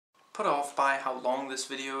put off by how long this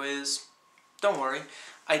video is, don't worry.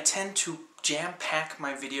 I tend to jam-pack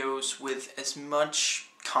my videos with as much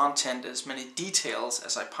content, as many details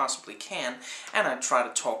as I possibly can, and I try to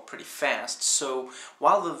talk pretty fast. So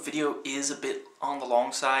while the video is a bit on the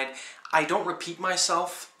long side, I don't repeat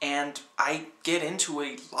myself, and I get into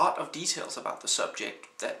a lot of details about the subject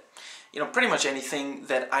that, pretty much anything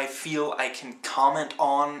that I feel I can comment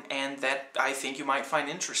on and that I think you might find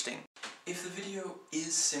interesting. If the video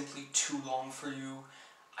is simply too long for you,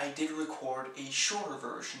 I did record a shorter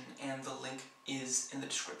version, and the link is in the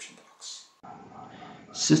description box.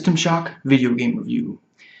 System Shock Video Game Review.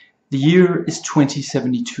 The year is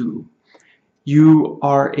 2072. You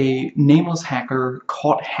are a nameless hacker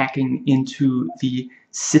caught hacking into the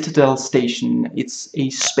Citadel Station. It's a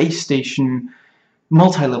space station,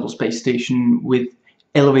 multi-level space station with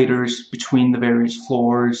elevators between the various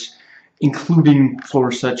floors, including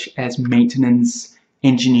floors such as maintenance,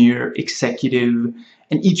 engineer, executive,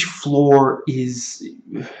 and each floor is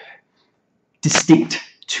distinct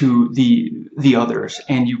to the others,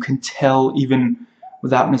 and you can tell even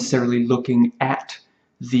without necessarily looking at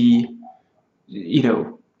the,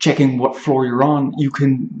 checking what floor you're on. You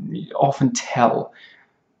can often tell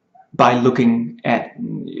by looking at,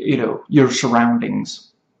 your surroundings.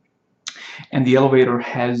 And the elevator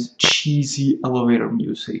has cheesy elevator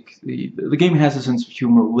music. The game has a sense of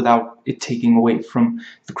humor without it taking away from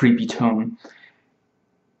the creepy tone.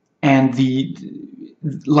 And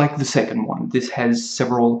like the second one, this has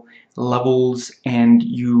several levels, and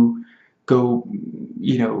you go,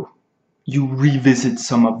 you revisit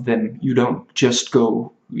some of them. You don't just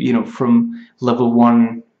go, from level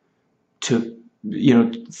 1 to,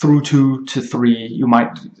 through 2 to 3. You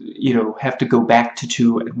might, have to go back to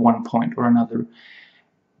 2 at one point or another.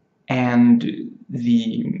 And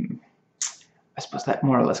I suppose that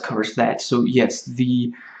more or less covers that. So yes,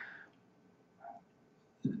 the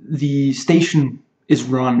station is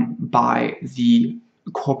run by the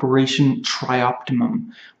corporation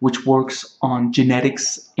Trioptimum, which works on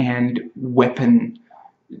genetics and weapon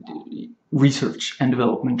research and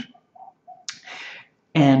development.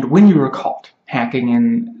 And when you are caught hacking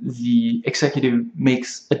in, the executive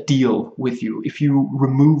makes a deal with you. If you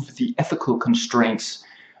remove the ethical constraints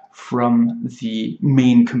from the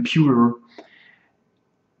main computer,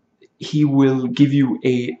 he will give you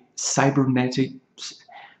a cybernetic,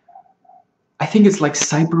 I think it's like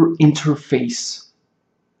cyber interface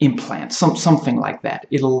implant, something like that.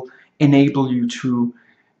 It'll enable you to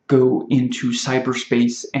go into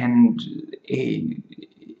cyberspace, and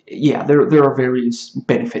there are various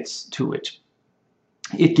benefits to it.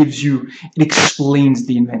 It explains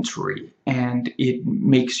the inventory, and it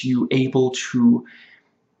makes you able to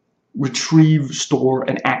retrieve, store,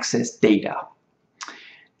 and access data.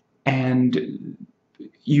 And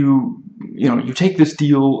you take this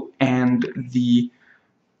deal, and the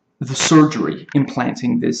surgery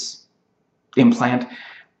implanting this implant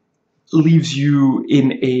leaves you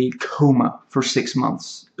in a coma for 6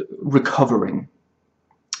 months, recovering.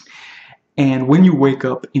 And when you wake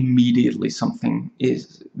up, immediately something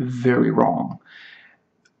is very wrong.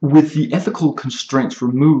 With the ethical constraints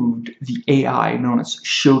removed, the AI known as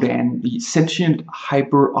Shodan, the Sentient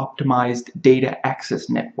Hyper-Optimized Data Access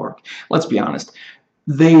Network, let's be honest,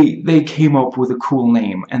 they came up with a cool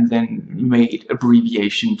name and then made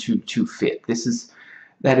abbreviation to fit.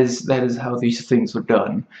 That is how these things are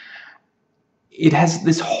done. It has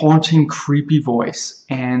this haunting, creepy voice,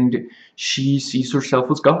 and she sees herself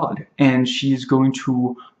as God, and she's going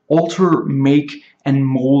to alter, make, and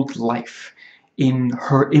mold life in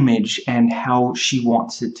her image and how she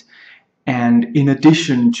wants it. And in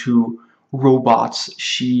addition to robots,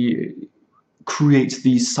 she creates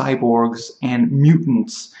these cyborgs and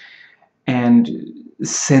mutants and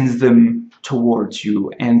sends them towards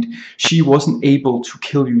you. And she wasn't able to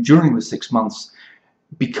kill you during the 6 months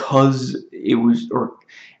because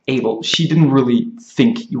she didn't really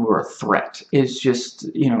think you were a threat. It's just,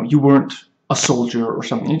 you weren't a soldier or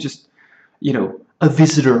something. You're just, a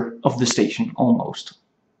visitor of the station, almost.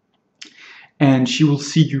 And she will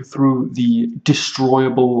see you through the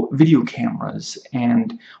destroyable video cameras,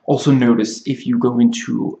 and also notice if you go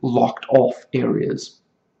into locked off areas.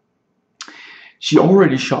 She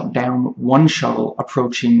already shot down one shuttle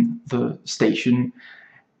approaching the station,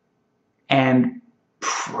 and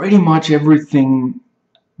pretty much everything,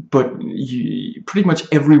 pretty much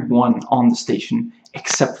everyone on the station,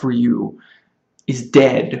 except for you, is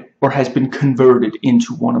dead or has been converted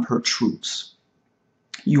into one of her troops.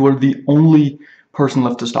 You are the only person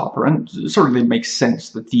left to stop her, and it certainly makes sense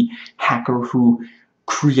that the hacker who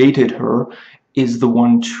created her is the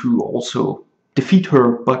one to also defeat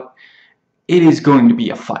her, but it is going to be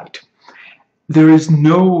a fight. There is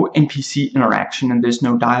no NPC interaction and there's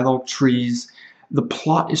no dialogue trees. The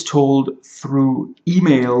plot is told through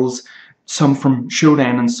emails, some from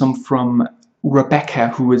Shodan and some from Rebecca,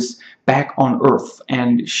 who is back on Earth,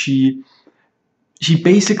 and she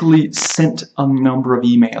basically sent a number of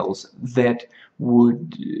emails that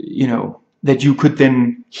would, that you could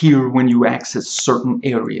then hear when you access certain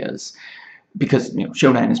areas, because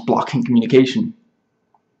Shodan is blocking communication.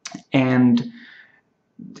 And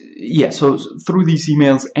yeah, so through these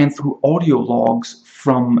emails and through audio logs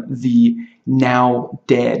from the now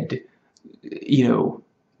dead,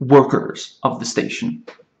 workers of the station.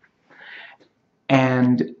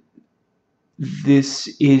 And this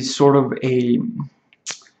is sort of a...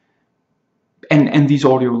 And these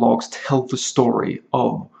audio logs tell the story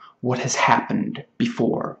of what has happened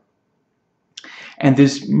before. And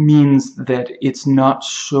this means that it's not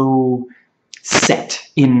so set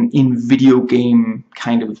in video game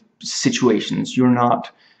kind of situations. You're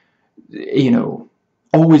not,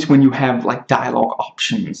 always when you have like dialogue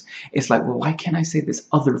options, it's like, well, why can't I say this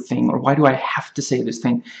other thing, or why do I have to say this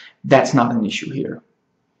thing? That's not an issue here.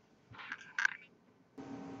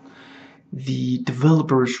 The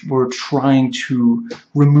developers were trying to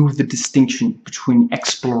remove the distinction between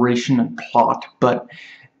exploration and plot, but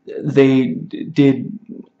they did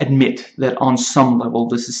admit that on some level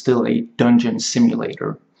this is still a dungeon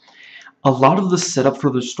simulator. A lot of the setup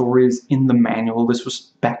for the story is in the manual. This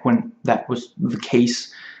was back when that was the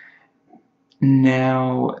case.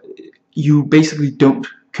 Now, you basically don't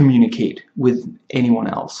communicate with anyone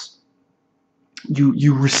else.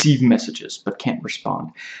 You receive messages but can't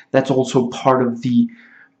respond. That's also part of the...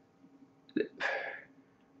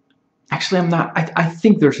 Actually, I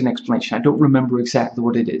think there's an explanation. I don't remember exactly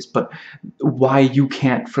what it is, but why you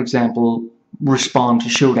can't, for example, respond to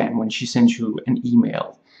Shodan when she sends you an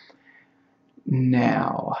email.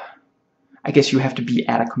 Now, I guess you have to be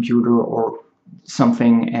at a computer or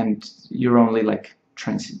something, and you're only like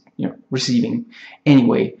receiving.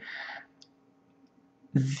 Anyway,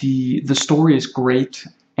 the story is great,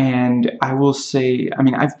 and I will say, I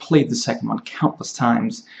mean, I've played the second one countless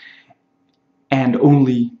times, and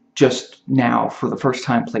only just now, for the first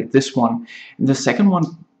time, played this one. And the second one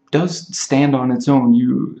does stand on its own.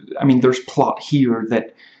 I mean, there's plot here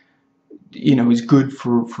that, is good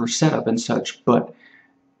for setup and such, but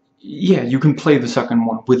yeah, you can play the second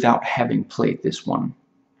one without having played this one.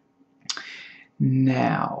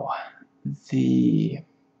 Now,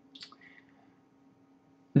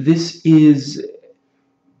 this is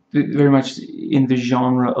very much in the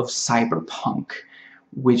genre of cyberpunk,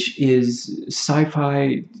 which is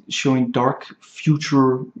sci-fi showing dark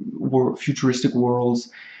futuristic worlds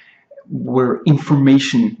where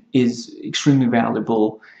information is extremely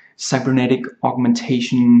valuable. Cybernetic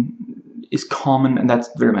augmentation is common, and that's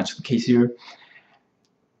very much the case here.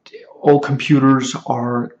 All computers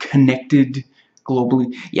are connected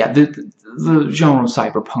globally. Yeah, the genre of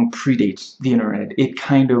cyberpunk predates the internet. It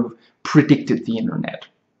kind of predicted the internet.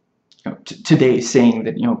 Today, saying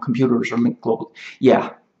that computers are linked globally.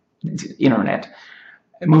 Yeah, internet.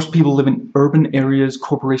 Most people live in urban areas.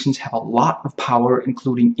 Corporations have a lot of power,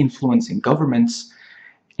 including influencing governments,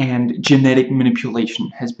 and genetic manipulation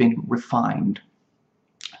has been refined.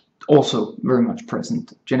 Also very much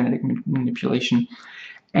present, genetic manipulation.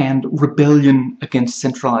 And rebellion against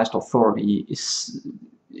centralized authority is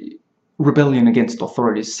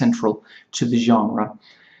central to the genre.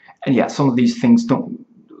 And yeah, some of these things don't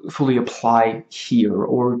fully apply here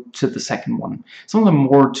or to the second one. Some of them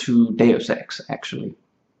more to Deus Ex, actually.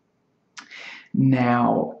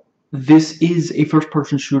 Now, this is a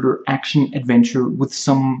first-person shooter action-adventure with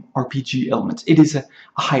some RPG elements. It is a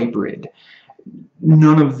hybrid.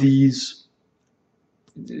 None of these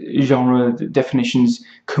genre definitions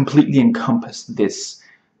completely encompass this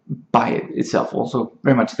by itself. Also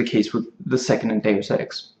very much the case with the second and Deus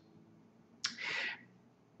Ex.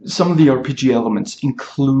 Some of the RPG elements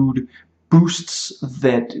include boosts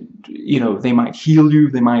that, they might heal you,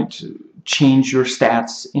 they might change your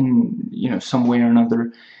stats in, some way or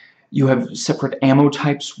another. You have separate ammo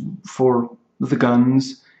types for the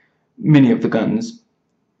guns, many of the guns,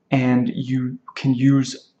 and you can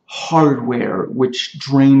use hardware which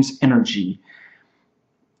drains energy.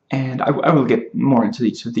 And I will get more into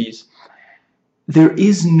each of these. There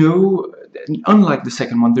is no, unlike the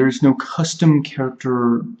second one, there is no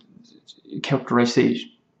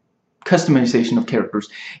customization of characters.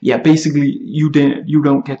 Yeah, basically you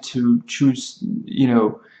don't get to choose,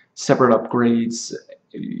 separate upgrades,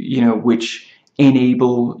 which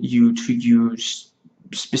enable you to use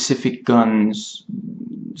specific guns,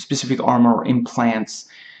 specific armor or implants,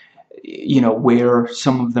 you know, where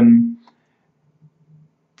some of them,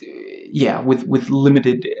 yeah, with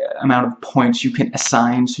limited amount of points you can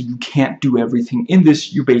assign, so you can't do everything. In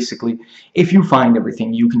this, you basically, if you find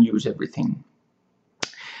everything, you can use everything.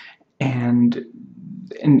 And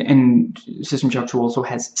System Shock 2 also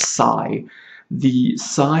has psi. The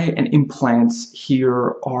psi and implants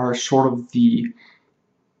here are sort of the,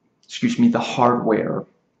 excuse me, the hardware.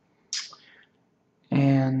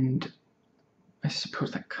 And I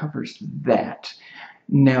suppose that covers that.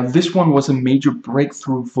 Now, this one was a major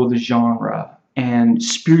breakthrough for the genre, and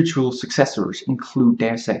spiritual successors include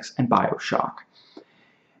Deus Ex and BioShock.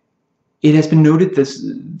 It has been noted that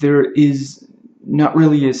there is not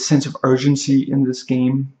really a sense of urgency in this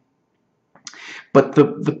game, but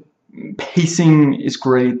the pacing is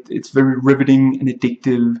great. It's very riveting and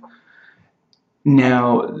addictive.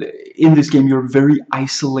 Now, in this game, you're very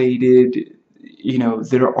isolated. You know,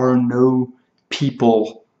 there are no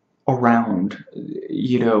people around.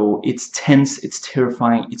 You know, it's tense, it's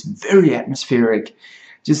terrifying, it's very atmospheric.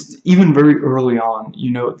 Just even very early on, you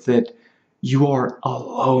know that you are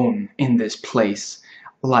alone in this place.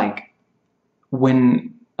 Like,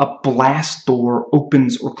 when a blast door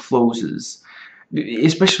opens or closes,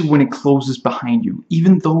 especially when it closes behind you,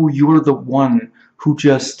 even though you're the one who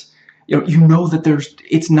just, you know that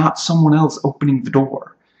it's not someone else opening the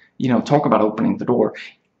door. You know, talk about opening the door.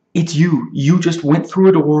 It's you. You just went through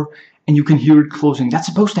a door and you can hear it closing. That's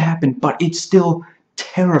supposed to happen, but it's still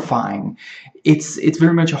terrifying. It's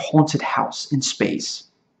very much a haunted house in space.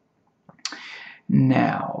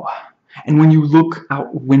 Now, and when you look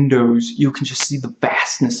out windows, you can just see the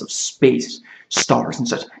vastness of space, stars and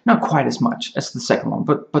such. Not quite as much as the second one,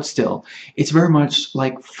 but still. It's very much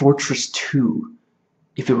like Fortress 2,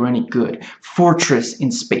 if it were any good. Fortress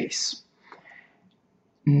in space.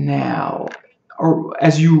 Now,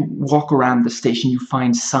 as you walk around the station, you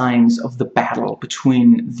find signs of the battle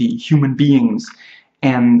between the human beings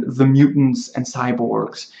and the mutants and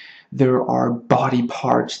cyborgs. There are body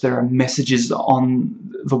parts, there are messages on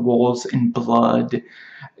the walls in blood,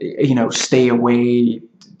 you know, stay away,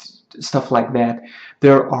 stuff like that.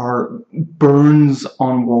 There are burns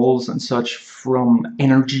on walls and such from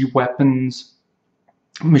energy weapons.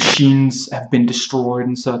 Machines have been destroyed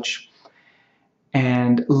and such.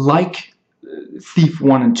 And like Thief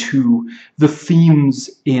 1 and 2, the themes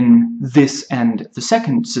in this and the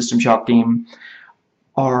second System Shock game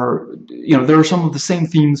are, you know, there are some of the same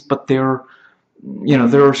themes, but there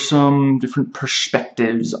are some different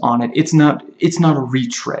perspectives on it. It's not a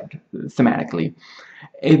retread thematically.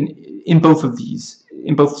 In both of these,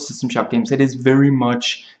 in both System Shock games, it is very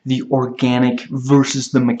much the organic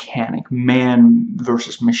versus the mechanic, man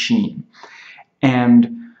versus machine.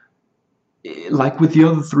 And like with the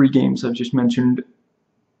other three games I've just mentioned,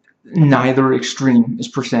 neither extreme is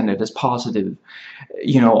presented as positive.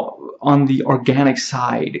 You know, on the organic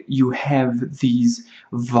side, you have these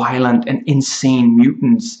violent and insane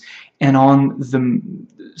mutants, and on the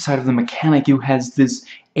side of the mechanic, you has this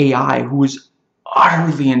AI who is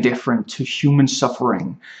utterly indifferent to human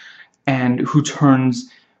suffering, and who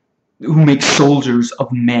makes soldiers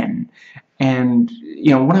of men. And, you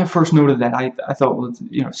know, when I first noted that, I thought, well,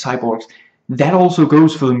 you know, cyborgs. That also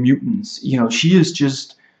goes for the mutants. You know, she's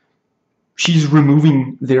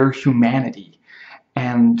removing their humanity.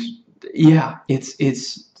 And yeah,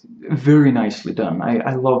 it's very nicely done.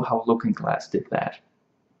 I love how Looking Glass did that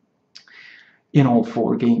in all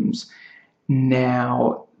four games.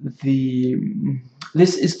 Now,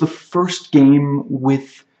 this is the first game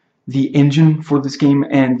with the engine for this game,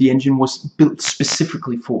 and the engine was built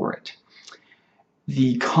specifically for it.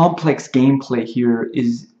 The complex gameplay here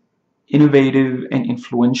is innovative and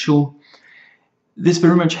influential. This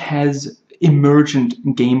very much has emergent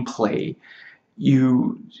gameplay.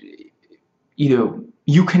 You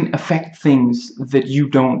can affect things that you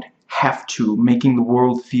don't have to, making the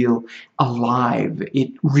world feel alive.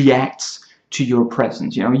 It reacts to your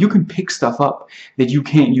presence. You know, you can pick stuff up that you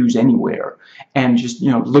can't use anywhere and just,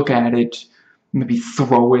 you know, look at it, maybe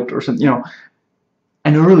throw it or something. You know,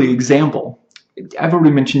 an early example, I've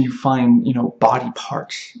already mentioned, you find, you know, body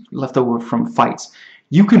parts left over from fights.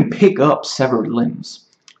 You can pick up severed limbs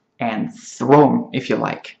and throw them if you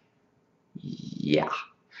like. Yeah.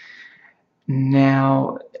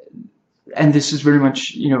 Now, and this is very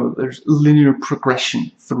much, you know, there's linear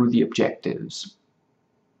progression through the objectives.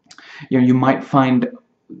 You know, you might find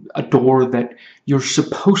a door that you're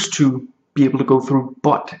supposed to be able to go through,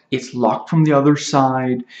 but it's locked from the other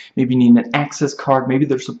side. Maybe you need an access card. Maybe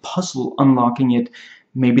there's a puzzle unlocking it.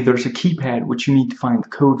 Maybe there's a keypad which you need to find the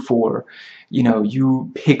code for. You know, you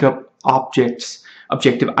pick up objects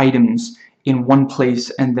objective items in one place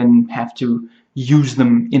and then have to use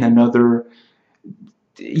them in another.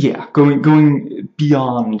 Yeah, going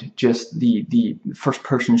beyond just the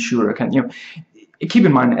first-person shooter kind. You know, keep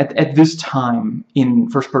in mind at this time in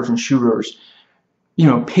first-person shooters, you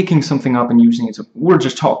know, picking something up and using it. We're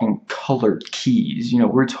just talking colored keys. You know,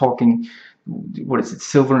 we're talking, what is it,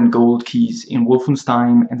 silver and gold keys in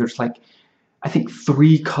Wolfenstein, and there's like, I think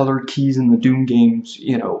 3 colored keys in the Doom games.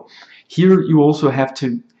 You know, here you also have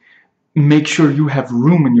to make sure you have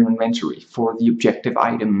room in your inventory for the objective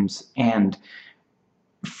items, and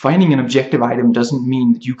finding an objective item doesn't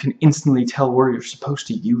mean that you can instantly tell where you're supposed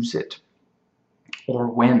to use it or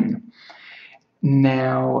when.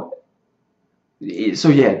 Now, so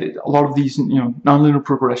yeah, a lot of these, you know, nonlinear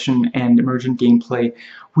progression and emergent gameplay,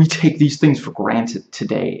 we take these things for granted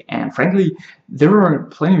today, and frankly, there are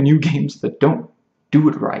plenty of new games that don't do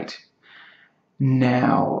it right.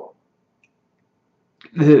 Now,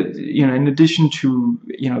 you know, in addition to,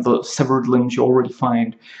 you know, the severed limbs you already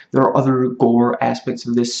find, there are other gore aspects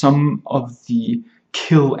of this. Some of the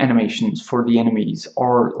kill animations for the enemies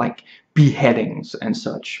are like beheadings and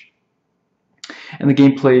such. And the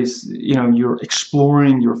gameplay is, you know, you're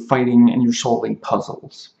exploring, you're fighting, and you're solving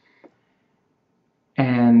puzzles.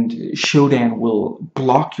 And Shodan will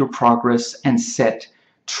block your progress and set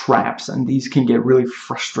traps, and these can get really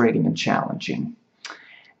frustrating and challenging.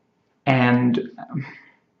 And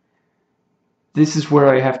this is where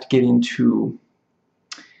I have to get into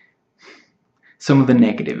some of the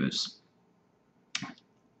negatives.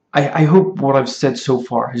 I hope what I've said so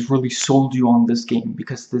far has really sold you on this game,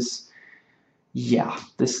 because this, yeah,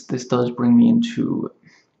 this does bring me into...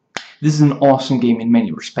 This is an awesome game in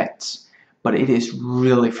many respects, but it is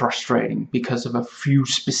really frustrating because of a few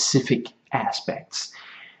specific aspects.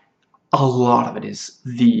 A lot of it is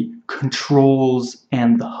the controls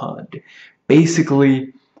and the HUD.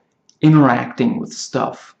 Basically, interacting with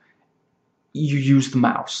stuff, you use the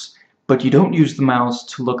mouse, but you don't use the mouse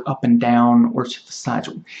to look up and down or to the sides.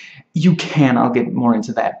 You can, I'll get more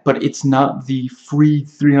into that, but it's not the free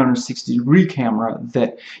 360-degree camera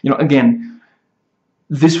that, you know, again,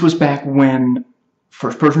 this was back when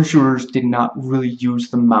first-person shooters did not really use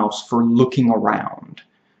the mouse for looking around.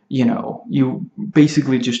 You know, you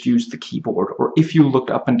basically just used the keyboard, or if you looked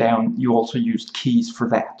up and down, you also used keys for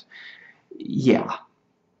that. Yeah.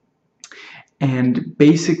 And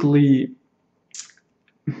basically,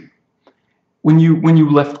 when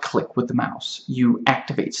you left click with the mouse, you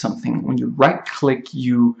activate something. When you right click,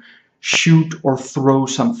 you shoot or throw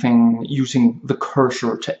something using the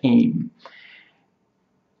cursor to aim.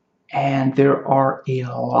 And there are a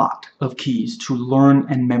lot of keys to learn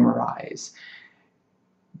and memorize.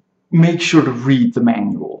 Make sure to read the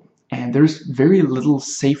manual. And there's very little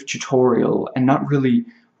safe tutorial and not really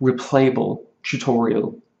replayable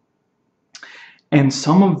tutorial. And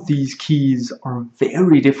some of these keys are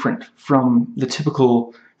very different from the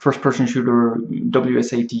typical first-person shooter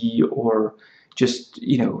WSAD or just,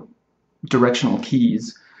 you know, directional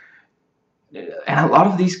keys. And a lot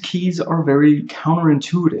of these keys are very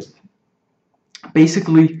counterintuitive.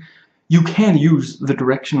 Basically, you can use the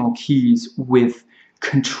directional keys with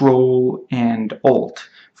Control and Alt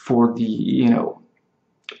for the, you know,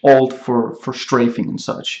 Alt for strafing and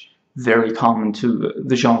such. Very common to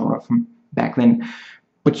the genre from back then,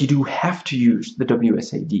 but you do have to use the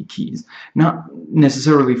WSAD keys, not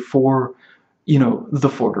necessarily for, you know, the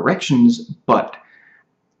 4 directions, but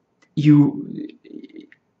you,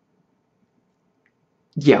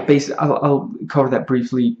 yeah, basically, I'll cover that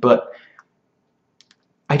briefly, but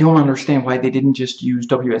I don't understand why they didn't just use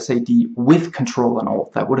WSAD with Control and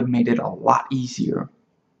Alt. That would have made it a lot easier.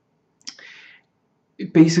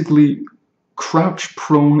 Basically, crouch,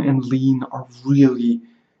 prone, and lean are really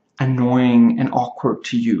annoying and awkward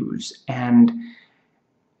to use, and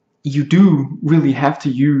you do really have to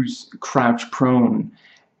use crouch, prone,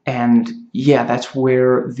 and yeah, that's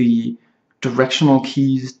where the directional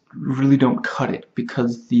keys really don't cut it,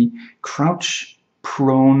 because the crouch,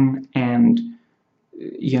 prone, and,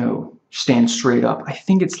 you know, stand straight up, I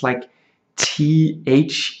think it's like T,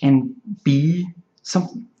 H, and B,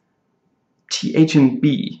 something, T, H, and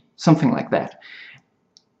B, something like that.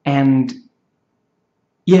 And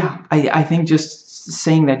yeah, I think just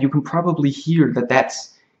saying that, you can probably hear that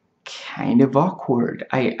that's kind of awkward.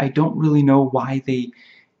 I don't really know why they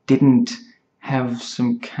didn't have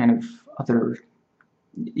some kind of other...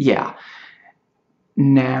 Yeah.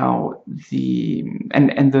 Now, the...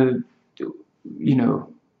 And the, you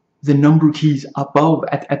know, the number keys above,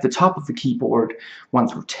 at the top of the keyboard, 1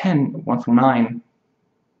 through 10, 1 through 9,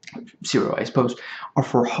 0, I suppose, are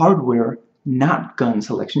for hardware, not gun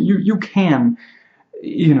selection. You can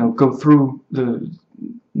you know, go through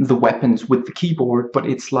the weapons with the keyboard, but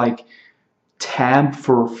it's like tab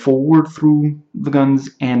for forward through the guns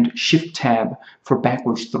and shift tab for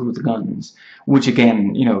backwards through the guns, which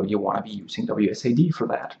again, you know, you want to be using WSAD for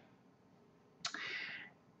that.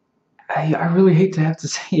 I really hate to have to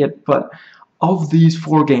say it, but of these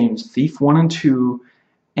 4 games, Thief 1 and 2,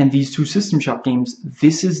 and these 2 System Shock games,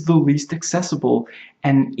 this is the least accessible,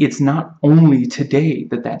 and it's not only today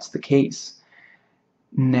that that's the case.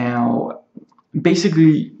 Now,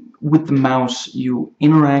 basically, with the mouse, you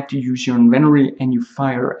interact, you use your inventory, and you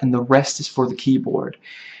fire, and the rest is for the keyboard.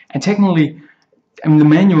 And technically, I mean, the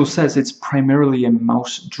manual says it's primarily a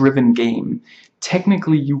mouse-driven game.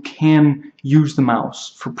 Technically, you can use the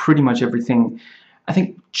mouse for pretty much everything. I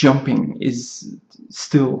think jumping is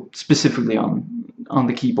still specifically on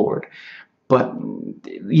the keyboard, but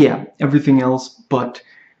yeah, everything else. But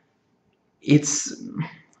it's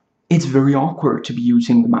very awkward to be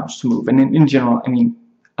using the mouse to move. And in general, I mean,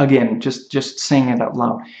 again, just saying it out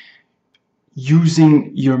loud, using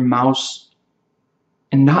your mouse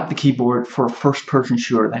and not the keyboard for a first-person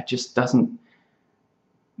shooter, that just doesn't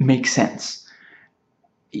make sense.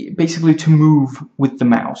 Basically, to move with the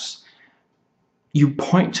mouse, you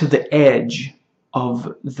point to the edge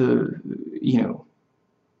of the, you know,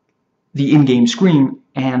 the in-game screen,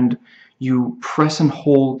 and you press and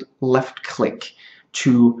hold left click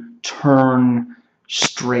to turn,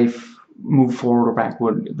 strafe, move forward or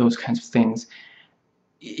backward, those kinds of things.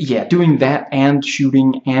 Yeah, doing that and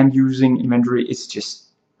shooting and using inventory is just,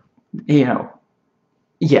 you know,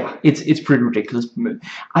 yeah, it's pretty ridiculous.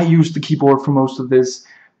 I use the keyboard for most of this.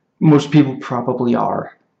 Most people probably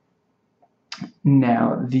are.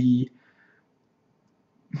 Now,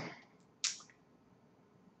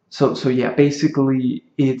 so yeah, basically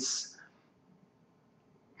it's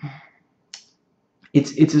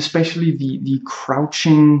especially the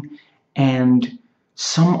crouching and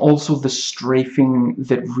some also the strafing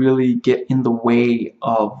that really get in the way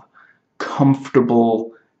of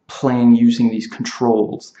comfortable playing using these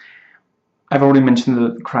controls. I've already mentioned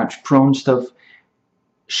the crouch prone stuff.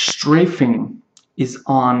 Strafing is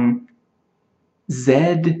on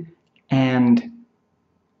Z and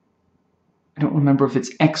I don't remember if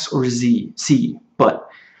it's X or C, but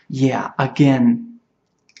yeah, again,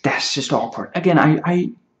 that's just awkward. Again,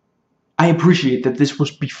 I appreciate that this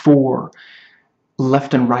was before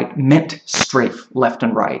left and right meant strafe left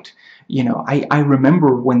and right. You know, I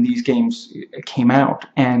remember when these games came out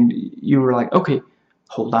and you were like, okay,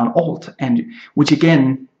 hold down Alt, and which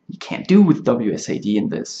again, you can't do with WSAD in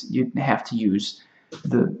this. You have to use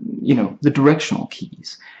the, you know, the directional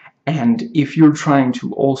keys. And if you're trying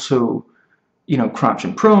to also, you know, crouch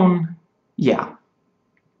and prone, yeah.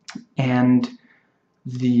 And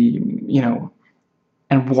the, you know,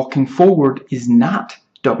 and walking forward is not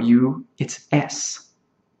W, it's S.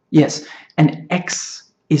 Yes, and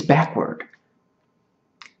X is backward.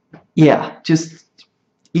 Yeah, just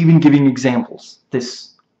even giving examples,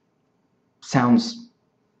 this sounds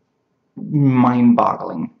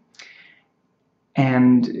mind-boggling.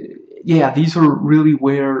 And yeah, these are really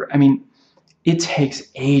where, I mean, it takes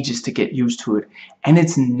ages to get used to it, and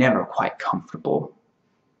it's never quite comfortable.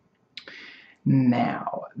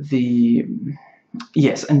 Now,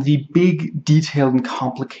 yes, and the big, detailed, and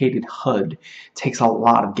complicated HUD takes a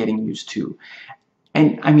lot of getting used to.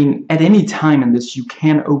 And, I mean, at any time in this, you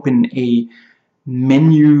can open a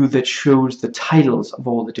menu that shows the titles of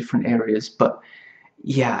all the different areas, but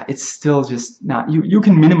yeah, it's still just not, you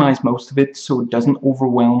can minimize most of it so it doesn't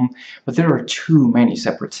overwhelm, but there are too many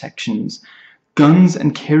separate sections. Guns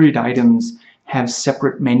and carried items have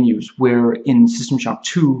separate menus, where in System Shock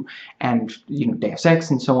 2 and, you know, Deus Ex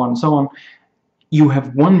and so on, you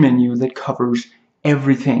have one menu that covers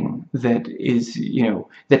everything that is, you know,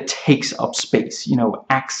 that takes up space. You know,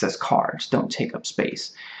 access cards don't take up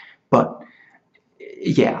space. But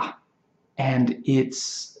yeah, and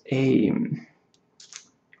it's a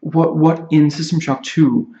what in System Shock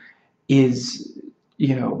 2 is,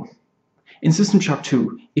 you know, in System Shock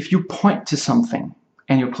 2, if you point to something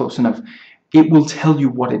and you're close enough, it will tell you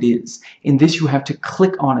what it is. In this, you have to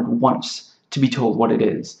click on it once to be told what it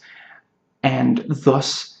is. And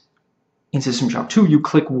thus, in System Shock 2, you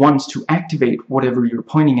click once to activate whatever you're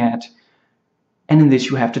pointing at, and in this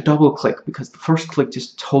you have to double click because the first click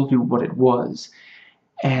just told you what it was.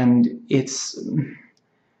 And it's,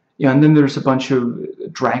 you know, and then there's a bunch of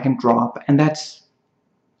drag and drop, and that's,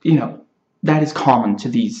 you know, that is common to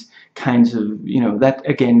these kinds of, you know, that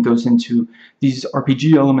again goes into these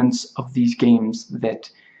RPG elements of these games that,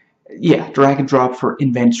 yeah, drag and drop for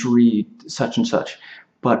inventory, such and such.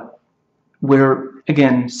 But where,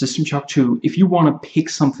 again, System Shock 2, if you want to pick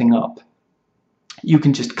something up, you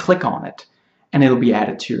can just click on it, and it'll be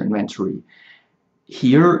added to your inventory.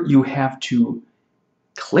 Here, you have to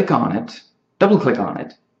click on it, double-click on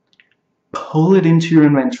it, pull it into your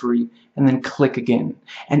inventory, and then click again.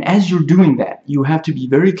 And as you're doing that, you have to be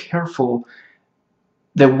very careful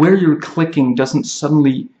that where you're clicking doesn't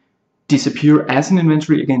suddenly disappear as an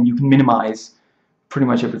inventory. Again, you can minimize pretty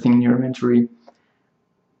much everything in your inventory,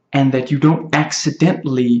 and that you don't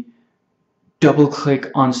accidentally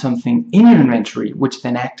double-click on something in your inventory, which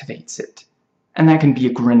then activates it. And that can be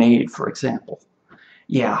a grenade, for example.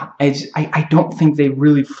 Yeah, I don't think they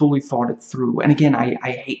really fully thought it through. And again,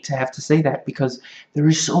 I hate to have to say that, because there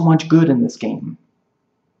is so much good in this game.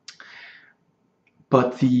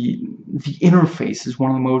 But the interface is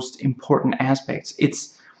one of the most important aspects.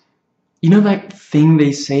 It's, you know that thing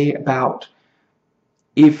they say about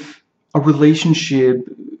if a relationship,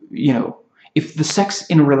 you know, if the sex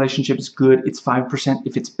in a relationship is good, it's 5%.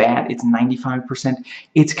 If it's bad, it's 95%.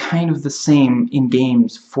 It's kind of the same in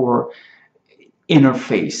games for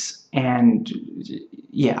interface and,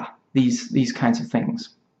 yeah, these kinds of things.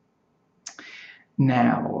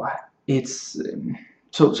 Now, it's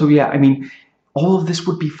so yeah, I mean, all of this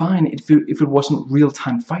would be fine if it wasn't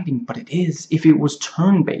real-time fighting, but it is. If it was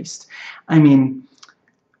turn-based, I mean,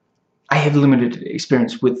 I have limited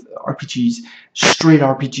experience with RPGs. Straight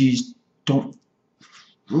RPGs don't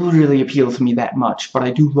really appeal to me that much, but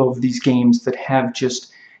I do love these games that have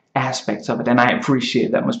just aspects of it, and I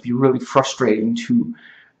appreciate that. Must be really frustrating to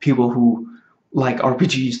people who like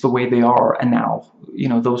RPGs the way they are, and now, you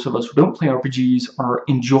know, those of us who don't play RPGs are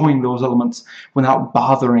enjoying those elements without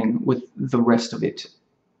bothering with the rest of it.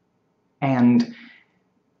 And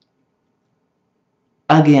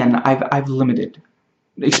again, I've limited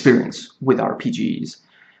experience with RPGs,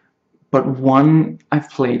 but one I've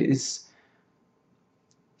played is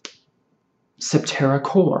Septerra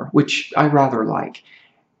Core, which I rather like.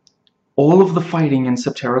 All of the fighting in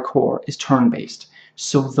Septerra Core is turn-based,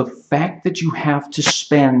 so the fact that you have to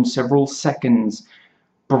spend several seconds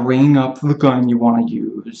bringing up the gun you want to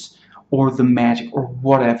use, or the magic, or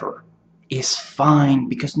whatever, is fine,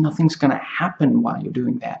 because nothing's going to happen while you're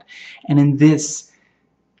doing that. And in this,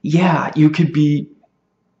 yeah, you could be,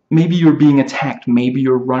 maybe you're being attacked, maybe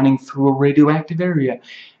you're running through a radioactive area,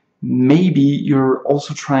 maybe you're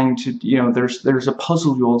also trying to, you know, there's a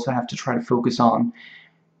puzzle you also have to try to focus on.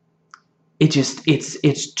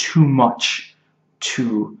 It's too much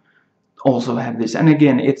to also have this. And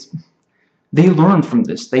again, they learn from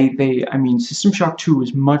this. I mean, System Shock 2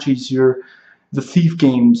 is much easier. The Thief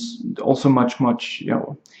games also much, you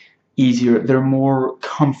know, easier. They're more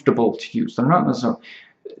comfortable to use. They're not necessarily,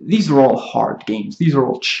 these are all hard games. These are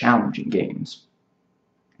all challenging games.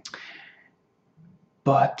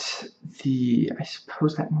 But I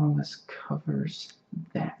suppose that more or less covers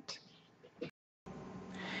that.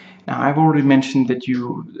 Now, I've already mentioned that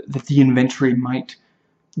the inventory might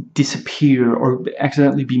disappear or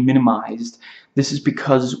accidentally be minimized. This is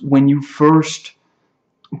because when you first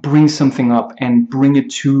bring something up and bring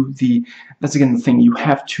it to that's again the thing, you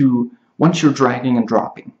have to, once you're dragging and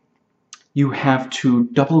dropping, you have to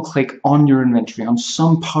double-click on your inventory, on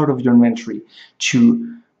some part of your inventory,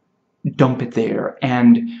 to dump it there.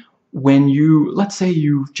 And when let's say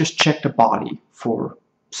you've just checked a body for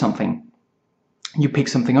something, you pick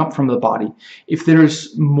something up from the body, if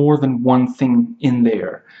there's more than one thing in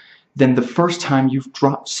there, then the first time you've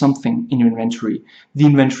dropped something in your inventory, the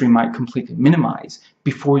inventory might completely minimize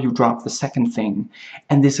before you drop the second thing.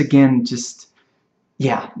 And this again, just,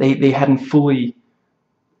 yeah, they hadn't fully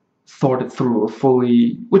thought it through, or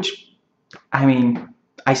fully, which, I mean,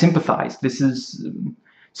 I sympathize. This is,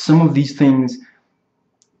 some of these things,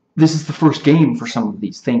 this is the first game for some of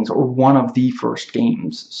these things, or one of the first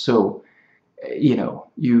games, so, you know,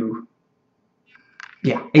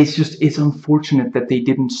 yeah, it's unfortunate that they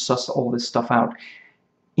didn't suss all this stuff out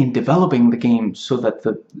in developing the game so that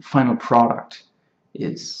the final product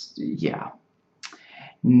is, yeah.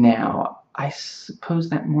 Now, I suppose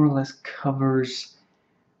that more or less covers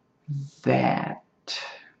that.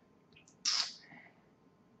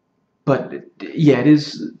 But, yeah, it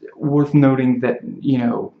is worth noting that, you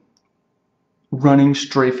know, running,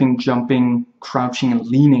 strafing, jumping, crouching, and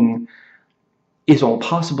leaning is all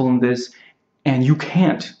possible in this, and you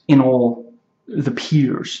can't in all the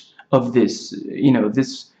peers of this. You know,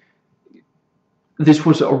 this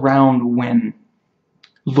was around when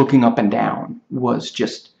looking up and down was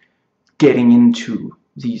just getting into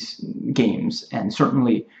these games, and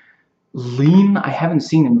certainly lean I haven't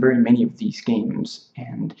seen in very many of these games,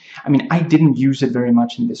 and I mean, I didn't use it very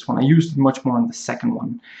much in this one. I used it much more in the second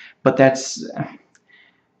one, but that's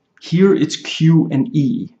here it's Q and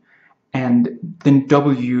E, and then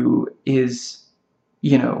W is,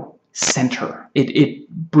 you know, center. It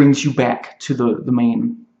brings you back to the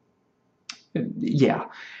main, yeah.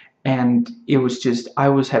 And it was just, I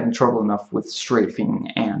was having trouble enough with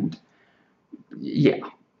strafing, and yeah.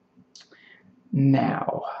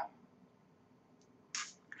 Now,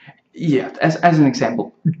 yeah, as an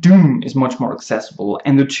example, Doom is much more accessible,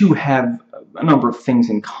 and the two have a number of things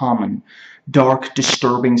in common. Dark,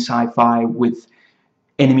 disturbing sci-fi with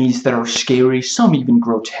enemies that are scary, some even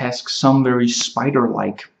grotesque, some very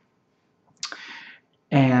spider-like.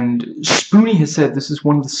 And Spoonie has said this is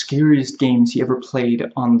one of the scariest games he ever played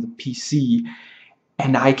on the PC,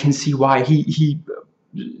 and I can see why. He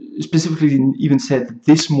specifically even said that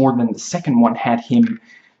this, more than the second one, had him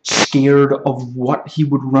scared of what he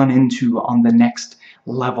would run into on the next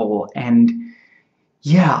level. And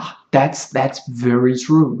yeah, that's very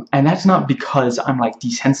true. And that's not because I'm like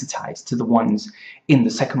desensitized to the ones in the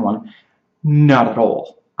second one. Not at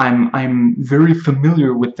all. I'm very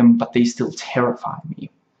familiar with them, but they still terrify me.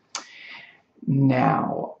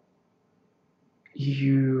 Now,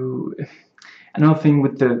 another thing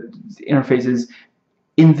with the interface is,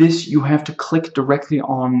 in this you have to click directly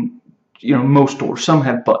on, you know, most doors. Some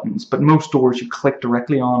have buttons, but most doors you click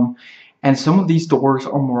directly on, and some of these doors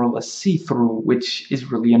are more or less see-through, which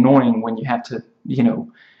is really annoying when you have to, you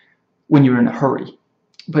know, when you're in a hurry.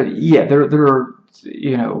 But yeah, there are,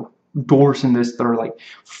 you know, doors in this that are like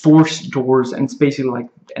forced doors, and it's basically like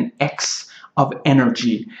an X of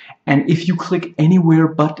energy, and if you click anywhere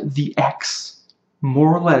but the X,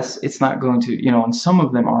 more or less it's not going to, you know, and some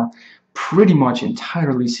of them are pretty much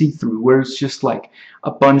entirely see-through, where it's just like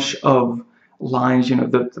a bunch of lines, you know,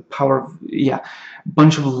 the power of, yeah,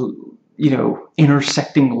 bunch of, you know,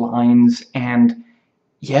 intersecting lines. And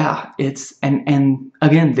yeah, it's, and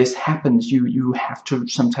again, this happens, you have to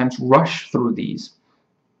sometimes rush through these.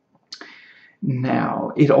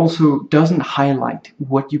 Now, it also doesn't highlight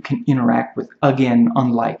what you can interact with, again,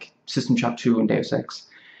 unlike System Shock 2 and Deus Ex.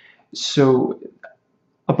 So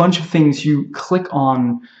a bunch of things you click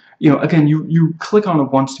on, you know, again, you click on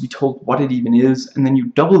it once to be told what it even is, and then you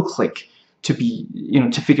double click to be, you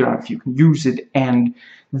know, to figure out if you can use it, and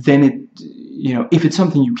then it, you know, if it's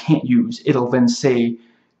something you can't use, it'll then say,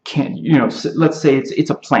 can't, you know, let's say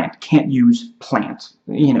it's a plant, can't use plant,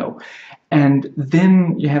 you know, and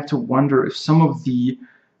then you have to wonder if some of the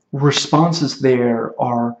responses there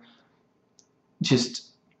are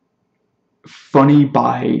just funny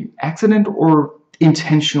by accident or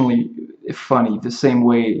intentionally funny, the same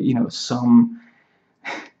way, you know, some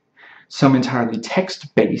entirely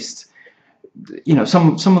text-based, you know,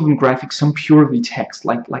 some of them graphic, some purely text,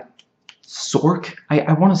 like Zork.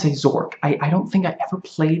 I want to say Zork. I don't think I ever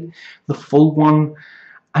played the full one.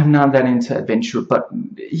 I'm not that into adventure, but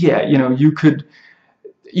yeah, you know, you could,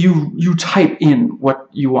 you type in what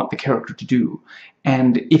you want the character to do,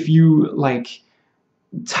 and if you like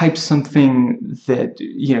type something that,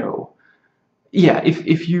 you know, yeah,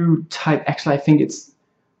 if you type, actually I think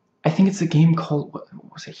it's a game called,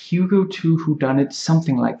 what was it, Hugo 2 Whodunit,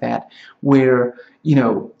 something like that, where, you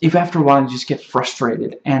know, if after a while you just get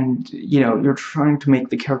frustrated and, you know, you're trying to make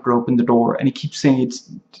the character open the door and he keeps saying it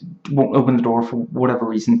won't open the door for whatever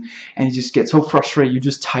reason, and you just get so frustrated, you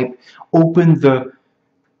just type open the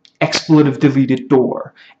expletive deleted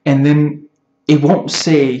door, and then it won't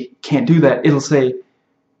say can't do that, it'll say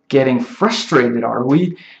getting frustrated, are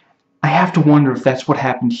we? I have to wonder if that's what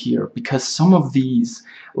happened here, because some of these,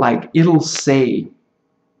 like, it'll say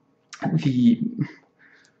if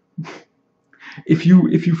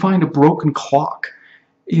you find a broken clock,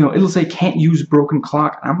 you know, it'll say can't use broken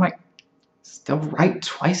clock. I'm like, still write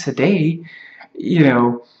twice a day, you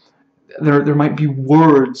know. There might be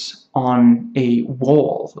words on a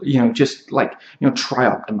wall, you know, just like, you know, try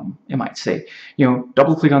optimum, it might say, you know,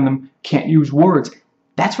 double click on them, can't use words.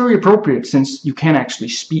 That's very appropriate since you can actually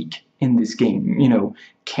speak in this game, you know,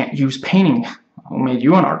 can't use painting. Who made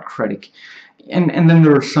you an art critic? And then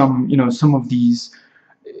there are some, you know, some of these,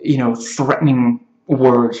 you know, threatening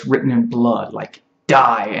words written in blood, like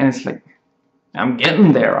die, and it's like, I'm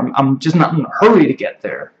getting there. I'm just not in a hurry to get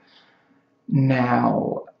there.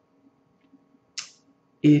 Now,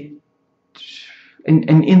 and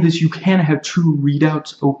in this you can have two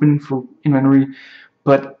readouts open for inventory,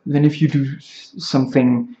 but then if you do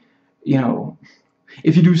something, you know,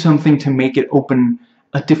 if you do something to make it open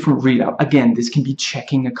a different readout, again, this can be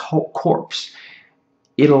checking a corpse,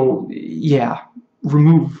 it'll, yeah,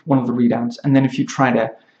 remove one of the readouts, and then if you try to,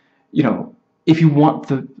 you know, if you want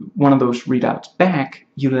one of those readouts back,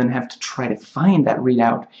 you then have to try to find that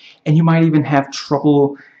readout, and you might even have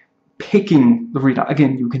trouble picking the readout.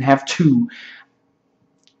 Again, you can have two.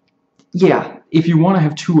 Yeah, if you want to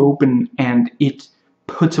have two open and it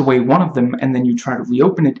puts away one of them and then you try to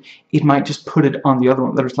reopen it, it might just put it on the other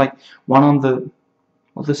one. There's like one on the,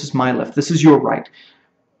 well, this is my left, this is your right,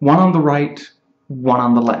 one on the right, one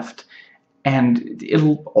on the left, and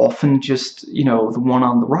it'll often just, you know, the one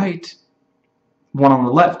on the right, one on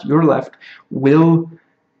the left, your left, will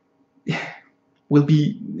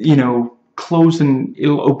be, you know, closed and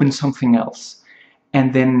it'll open something else.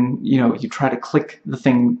 And then, you know, you try to click the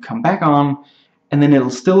thing, come back on, and then it'll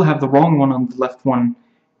still have the wrong one on the left one,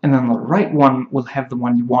 and then the right one will have the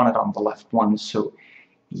one you wanted on the left one. So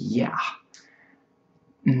yeah.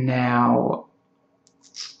 Now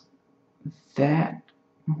that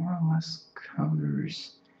more or less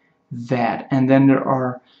covers that. And then there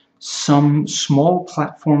are some small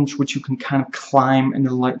platforms which you can kind of climb, and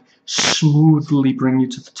they'll like smoothly bring you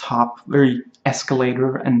to the top, very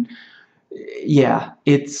escalator. And yeah,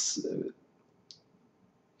 it's,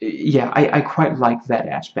 yeah, I quite like that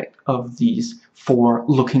aspect of these 4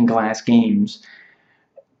 looking glass games.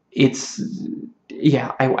 It's,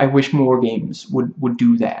 yeah, I wish more games would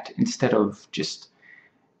do that instead of just,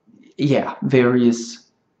 yeah, various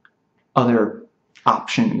other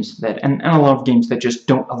options that, and a lot of games that just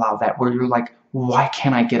don't allow that, where you're like, why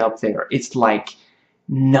can't I get up there? It's like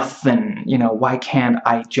nothing, you know, why can't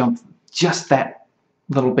I jump just that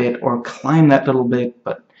little bit or climb that little bit?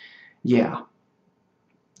 But yeah,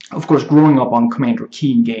 of course, growing up on Commander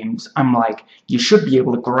Keen games, I'm like, you should be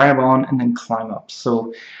able to grab on and then climb up.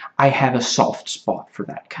 So I have a soft spot for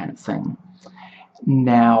that kind of thing.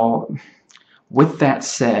 Now, with that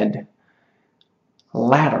said,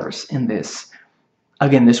 ladders in this,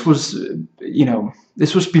 again, this was, you know,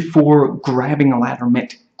 this was before grabbing a ladder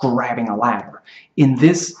meant grabbing a ladder. In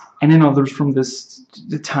this and in others from this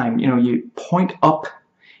time, you know, you point up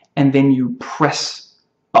and then you press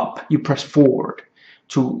up, you press forward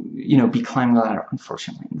to, you know, be climbing the ladder.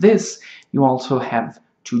 Unfortunately, in this, you also have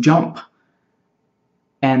to jump.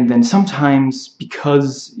 And then sometimes,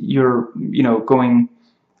 because you're, you know, going,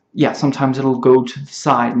 yeah, sometimes it'll go to the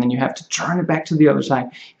side, and then you have to turn it back to the other side.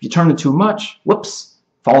 If you turn it too much, whoops,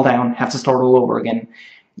 fall down, have to start all over again.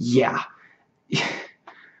 Yeah.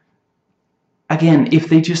 Again, if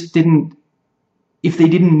they didn't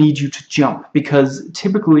need you to jump, because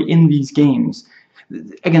typically in these games,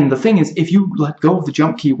 again, the thing is, if you let go of the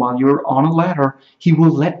jump key while you're on a ladder, he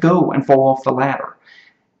will let go and fall off the ladder.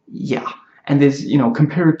 Yeah, and there's, you know,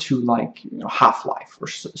 compared to like, you know, Half-Life or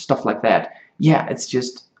stuff like that, yeah, it's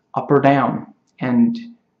just up or down, and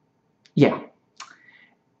yeah.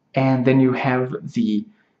 And then you have the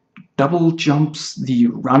double jumps, the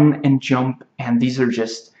run and jump, and these are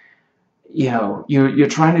just, you know, you're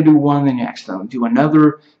trying to do one, then you accidentally do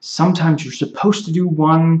another. Sometimes you're supposed to do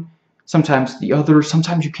one, sometimes the other,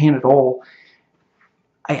 sometimes you can't at all.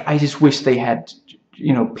 I just wish they had,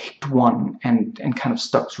 you know, picked one and kind of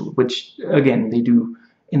stuck to it, which, again, they do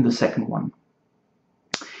in the second one.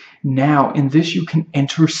 Now, in this, you can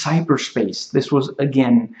enter cyberspace. This was,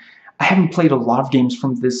 again, I haven't played a lot of games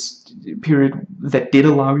from this period that did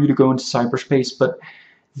allow you to go into cyberspace, but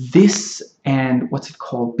this and what's it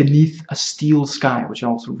called, Beneath a Steel Sky, which I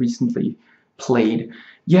also recently played,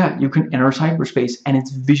 yeah, you can enter cyberspace and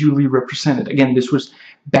it's visually represented. Again, this was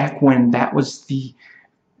back when that was the,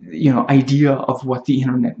 you know, idea of what the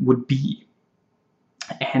internet would be.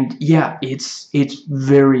 And yeah, it's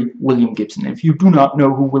very William Gibson. If you do not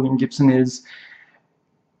know who William Gibson is,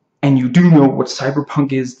 and you do know what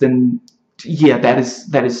cyberpunk is, then yeah, that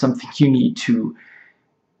is something you need to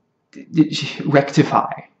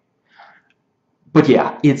rectify. But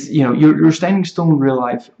yeah, it's, you know, you're standing still in real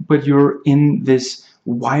life, but you're in this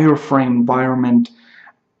wireframe environment,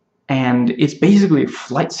 and it's basically a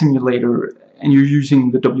flight simulator, and you're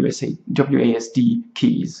using the WASD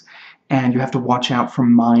keys, and you have to watch out for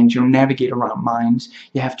mines, you know, navigate around mines,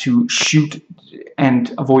 you have to shoot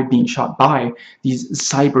and avoid being shot by these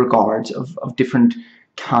cyber guards of different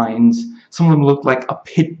kinds. Some of them look like a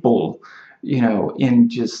pit bull, you know, in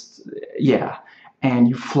just, yeah. And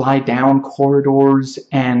you fly down corridors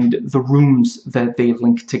and the rooms that they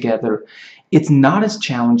link together. It's not as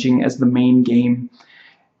challenging as the main game,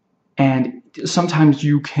 and sometimes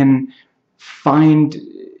you can find,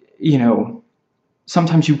 you know,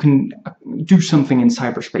 sometimes you can do something in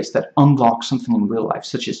cyberspace that unlocks something in real life,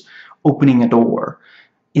 such as opening a door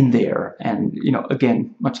in there, and, you know,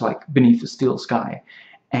 again, much like Beneath the Steel Sky,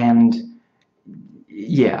 and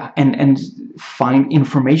yeah, and find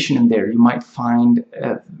information in there. You might find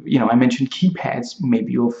I mentioned keypads.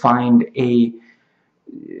 Maybe you'll find a,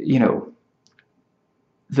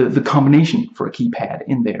 the combination for a keypad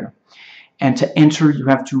in there. And to enter, you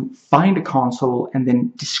have to find a console and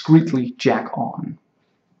then discreetly jack on.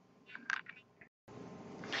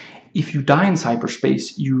 If you die in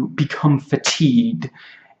cyberspace, you become fatigued,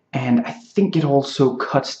 and I think it also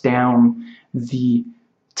cuts down the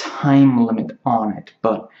time limit on it,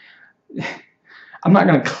 but I'm not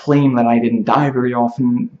going to claim that I didn't die very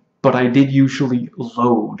often, but I did usually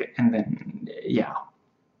load, and then, yeah.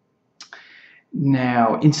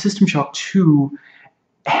 Now, in System Shock 2,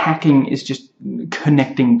 hacking is just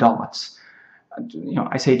connecting dots.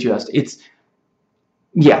 I say just,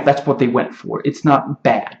 yeah, that's what they went for. It's not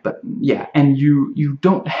bad, but yeah, and you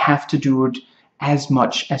don't have to do it as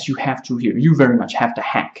much as you have to here. You very much have to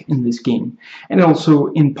hack in this game. And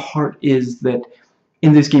also, in part, is that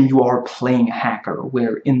in this game you are playing a hacker,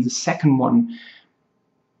 where in the second one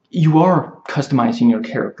you are customizing your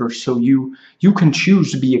character, so you can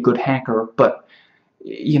choose to be a good hacker, but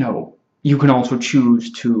you can also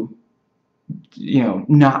choose to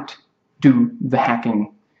not do the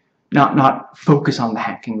hacking, not focus on the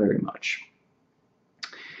hacking very much.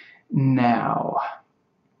 Now,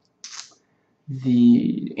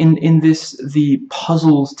 in this, the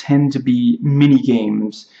puzzles tend to be mini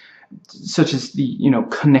games, such as the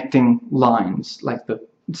connecting lines, like the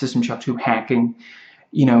System Shock 2 hacking.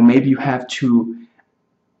 Maybe you have to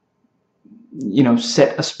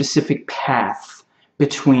set a specific path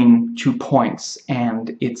between 2 points,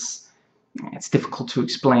 and it's difficult to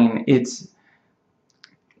explain. It's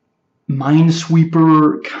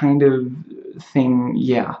Minesweeper kind of thing,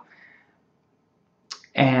 yeah.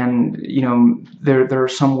 And there are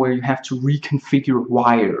some where you have to reconfigure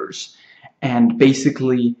wires, and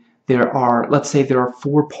basically let's say there are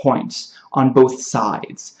 4 points on both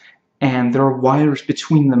sides, and there are wires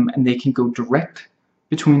between them, and they can go direct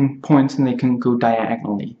between points and they can go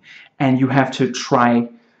diagonally, and you have to try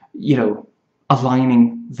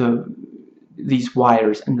aligning these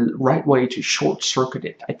wires and the right way to short-circuit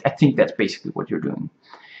it. I think that's basically what you're doing.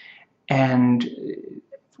 And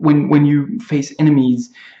when you face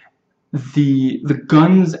enemies, the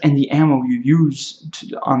guns and the ammo you use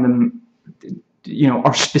on them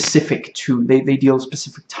are specific to, they deal a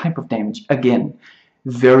specific type of damage. Again,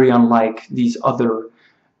 very unlike these other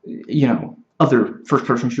other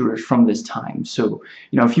first-person shooters from this time. So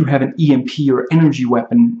if you have an EMP or energy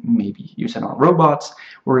weapon, maybe use it on robots,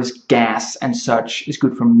 whereas gas and such is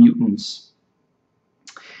good for mutants.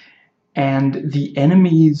 And the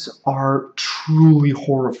enemies are truly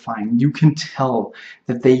horrifying. You can tell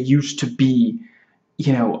that they used to be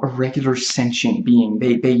a regular sentient being.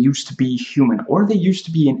 They used to be human, or they used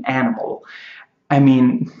to be an animal. I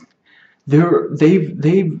mean,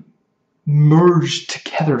 they've merged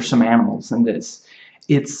together some animals in this.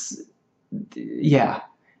 It's, yeah,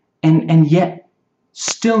 and yet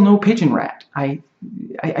still no pigeon rat. I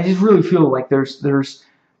just really feel like there's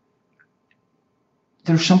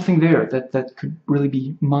something there that could really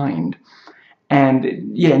be mined.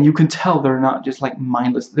 And yeah, and you can tell they're not just like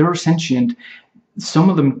mindless. They're sentient. Some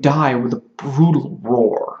of them die with a brutal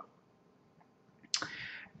roar.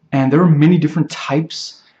 And there are many different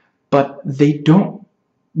types, but they don't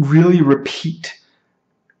really repeat,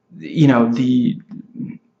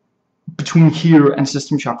 between here and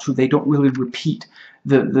System Shock 2, they don't really repeat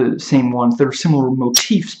the same ones. There are similar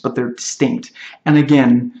motifs, but they're distinct. And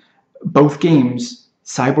again, both games,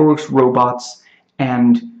 cyborgs, robots,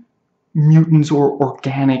 and mutants or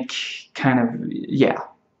organic kind of, yeah.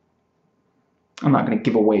 I'm not going to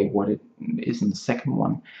give away what it is in the second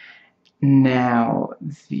one. Now,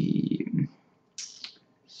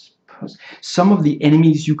 some of the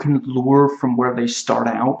enemies you can lure from where they start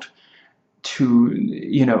out to,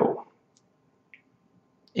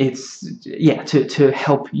 it's, yeah, to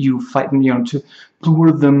help you fight them, to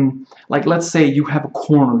lure them. Like, let's say you have a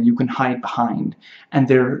corner you can hide behind, and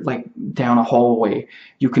they're like down a hallway.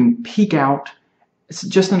 You can peek out, it's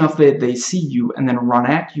just enough that they see you and then run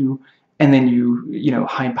at you, and then you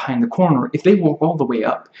hide behind the corner. If they walk all the way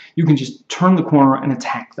up, you can just turn the corner and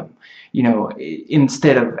attack them,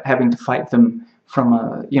 instead of having to fight them from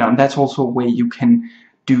a, and that's also a way you can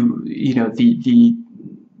do, the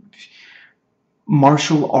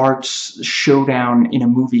martial arts showdown in a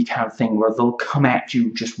movie kind of thing, where they'll come at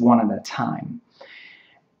you just one at a time.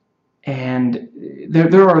 And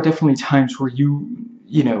there are definitely times where you'll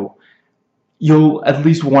at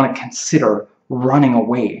least want to consider running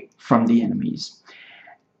away from the enemies.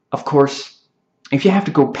 Of course, if you have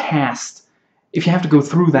to go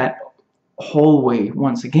through that hallway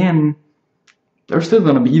once again, they're still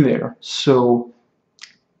going to be there. So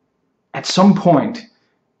at some point,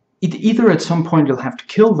 either at some point you'll have to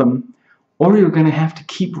kill them, or you're going to have to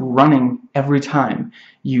keep running every time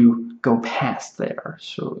you go past there.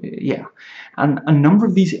 So yeah, and a number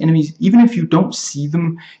of these enemies, even if you don't see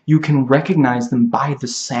them, you can recognize them by the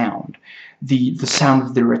sound. The sound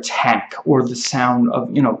of their attack, or the sound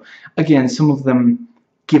of, you know, again, some of them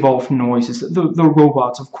give off noises. The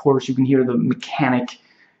robots, of course, you can hear the mechanic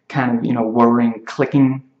kind of, you know, whirring,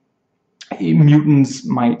 clicking. Mutants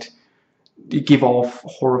might give off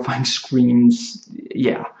horrifying screams.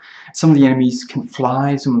 Yeah, some of the enemies can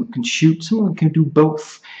fly, some of them can shoot, some of them can do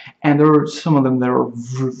both, and there are some of them that are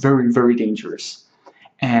very, very dangerous.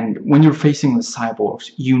 And when you're facing the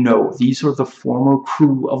cyborgs, you know these are the former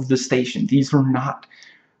crew of the station. These are not,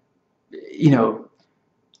 you know,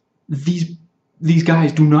 these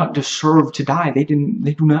guys do not deserve to die. They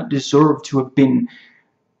do not deserve to have been,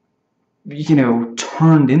 you know,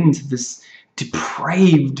 turned into this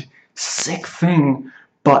depraved, sick thing.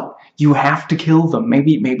 But you have to kill them.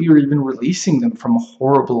 Maybe you're even releasing them from a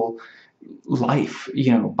horrible life,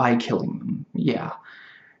 you know, by killing them. Yeah.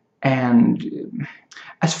 And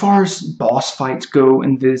as far as boss fights go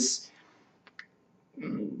in this,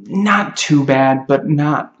 not too bad, but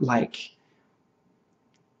not like,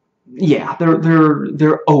 yeah,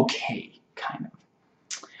 they're okay, kind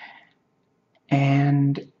of.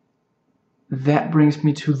 And that brings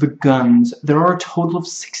me to the guns. There are a total of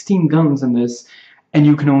 16 guns in this, and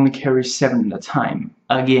you can only carry 7 at a time.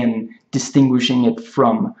 Again, distinguishing it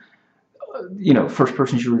from, you know,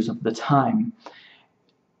 first-person shooters of the time.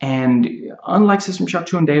 And unlike System Shock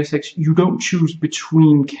 2 and Deus Ex, you don't choose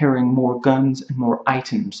between carrying more guns and more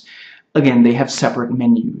items. Again, they have separate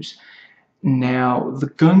menus. Now, the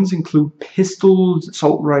guns include pistols,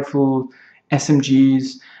 assault rifle,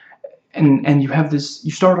 SMGs, and you have this,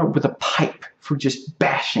 you start out with a pipe for just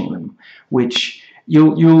bashing them, which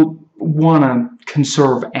you'll want to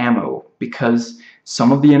conserve ammo, because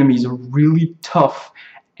some of the enemies are really tough,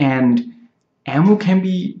 and ammo can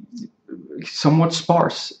be somewhat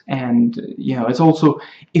sparse. And you know, it's also,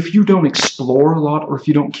 if you don't explore a lot, or if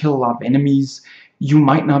you don't kill a lot of enemies, you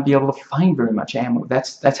might not be able to find very much ammo.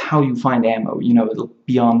 That's how you find ammo. You know, it'll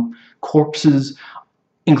be on corpses,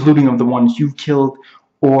 including of the ones you've killed,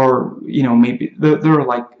 or you know, maybe there are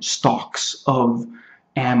like stocks of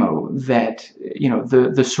ammo that, you know,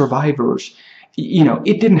 the survivors, you know,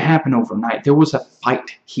 it didn't happen overnight. There was a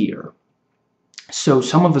fight here. So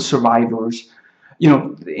some of the survivors, you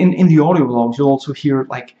know, in the audio logs, you'll also hear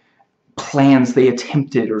like plans they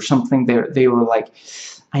attempted or something. They were like,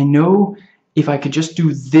 I know if I could just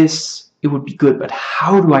do this, it would be good, but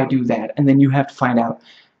how do I do that? And then you have to find out,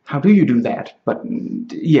 how do you do that? But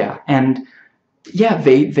yeah, and yeah,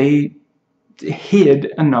 they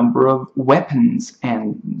hid a number of weapons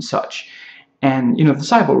and such. And you know, the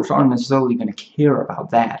cyborgs aren't necessarily going to care about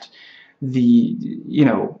that. You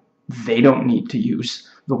know, they don't need to use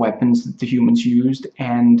the weapons that the humans used,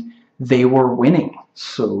 and they were winning.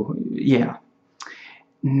 So yeah.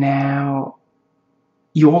 Now,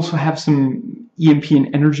 you also have some EMP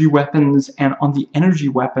and energy weapons, and on the energy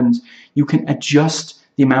weapons, you can adjust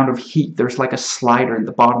the amount of heat. There's like a slider at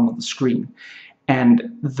the bottom of the screen.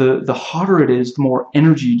 And the hotter it is, the more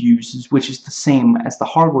energy it uses, which is the same as the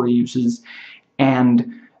hardware uses,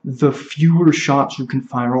 and the fewer shots you can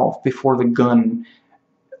fire off before the gun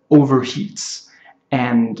overheats,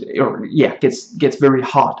 and or yeah, gets very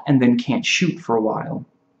hot and then can't shoot for a while.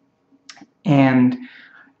 And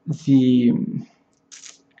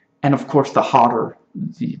of course, the hotter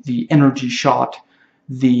the energy shot,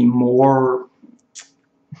 the more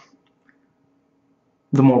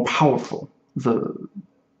powerful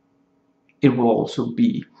it will also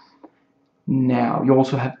be. Now, you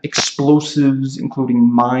also have explosives,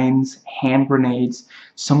 including mines, hand grenades,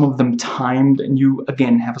 some of them timed, and you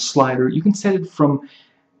again have a slider. You can set it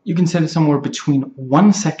somewhere between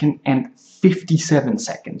 1 second and 57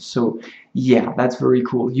 seconds. So yeah, that's very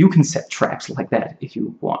cool. You can set traps like that if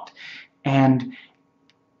you want. And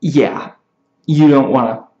yeah, you don't want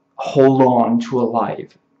to hold on to a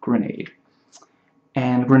live grenade.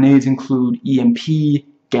 And grenades include EMP,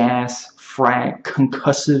 gas, frag,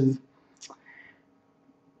 concussive,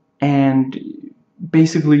 and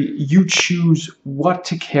basically you choose what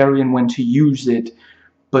to carry and when to use it,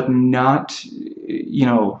 but not, you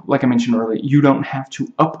know, like I mentioned earlier, you don't have to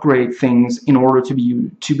upgrade things in order to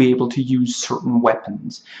be able to use certain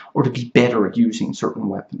weapons, or to be better at using certain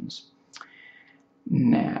weapons.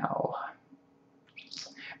 Now,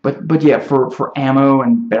 but yeah, for ammo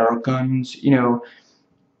and barrel guns, you know,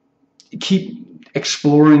 keep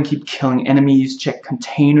exploring, keep killing enemies, check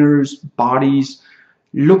containers, bodies,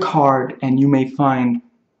 look hard, and you may find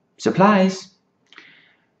supplies.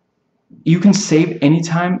 You can save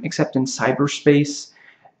anytime except in cyberspace,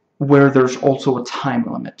 where there's also a time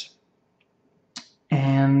limit.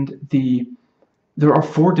 And there are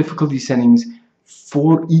 4 difficulty settings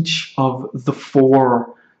for each of the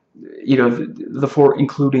 4, the 4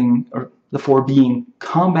 including, or the 4 being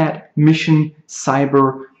combat, mission,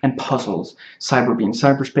 cyber, and puzzles. Cyber being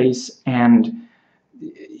cyberspace, and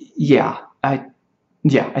yeah, I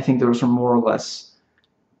think those are more or less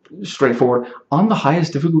straightforward. On the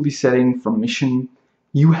highest difficulty setting for mission,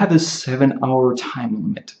 you have a 7-hour time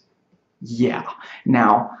limit. Yeah.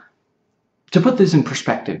 Now, to put this in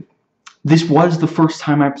perspective, this was the first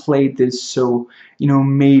time I played this, so,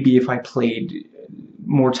 maybe if I played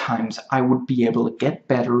more times, I would be able to get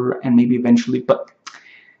better, and maybe eventually, but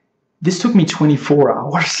this took me 24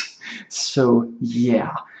 hours, so,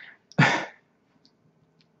 yeah.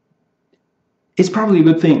 It's probably a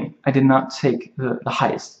good thing I did not take the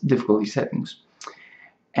highest difficulty settings.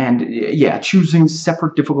 And yeah, choosing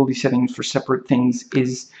separate difficulty settings for separate things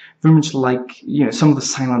is very much like, some of the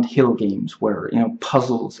Silent Hill games where,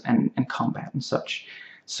 puzzles and combat and such.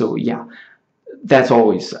 So yeah, that's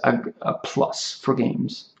always a plus for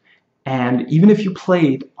games. And even if you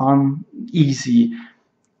played on easy,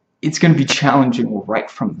 it's going to be challenging right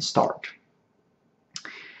from the start.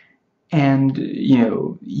 And,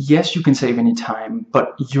 yes, you can save any time,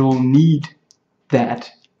 but you'll need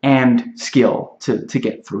that and skill to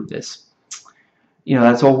get through this.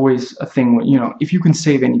 That's always a thing. If you can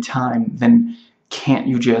save any time, then can't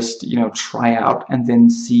you just, try out and then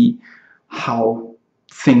see how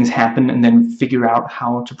things happen and then figure out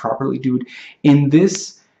how to properly do it? In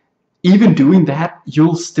this, even doing that,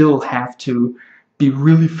 you'll still have to be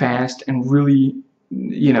really fast and really,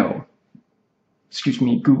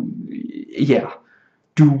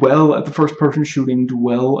 do well at the first-person shooting, do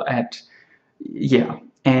well at,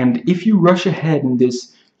 and if you rush ahead in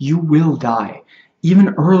this, you will die.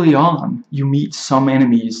 Even early on, you meet some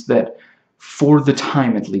enemies that, for the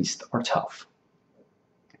time at least, are tough.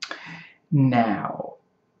 Now,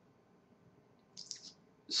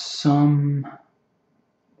 when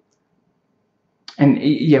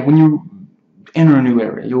you enter a new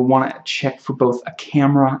area, you'll want to check for both a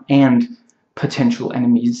camera and potential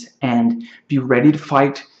enemies, and be ready to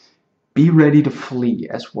fight, be ready to flee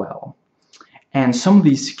as well. And some of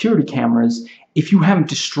these security cameras, if you haven't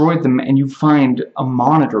destroyed them and you find a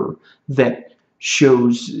monitor that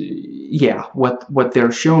shows, what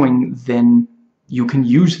they're showing, then you can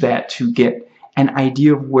use that to get an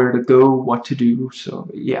idea of where to go, what to do. So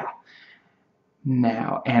yeah.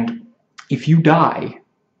 Now, and if you die,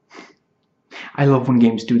 I love when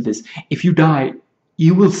games do this. If you die,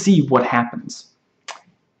 you will see what happens.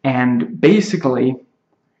 And basically,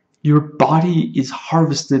 your body is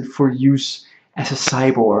harvested for use as a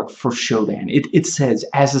cyborg for Shodan. It says,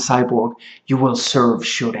 as a cyborg, you will serve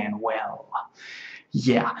Shodan well.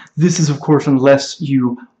 Yeah, this is of course unless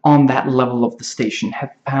you, on that level of the station,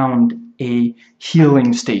 have found a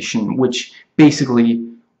healing station, which basically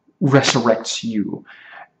resurrects you.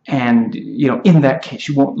 And, in that case,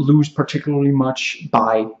 you won't lose particularly much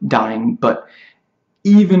by dying, but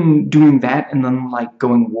even doing that and then,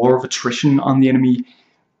 going war of attrition on the enemy,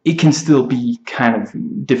 it can still be kind of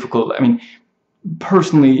difficult. I mean,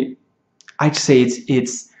 personally, I'd say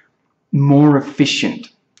it's more efficient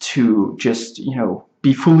to just,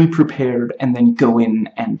 be fully prepared and then go in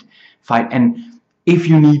and fight. And if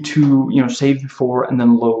you need to, save before and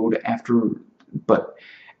then load after, but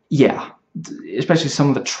yeah, especially some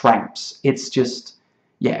of the traps, it's just,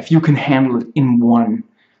 if you can handle it in one,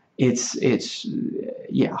 it's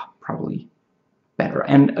probably better.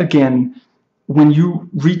 And again, when you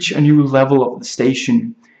reach a new level of the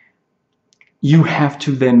station, you have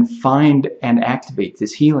to then find and activate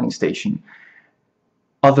this healing station.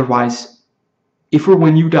 Otherwise, if or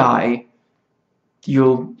when you die,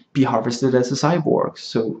 you'll be harvested as a cyborg.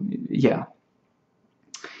 So yeah.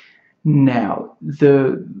 Now,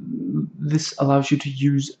 this allows you to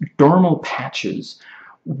use Dermal Patches,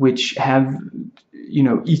 which have,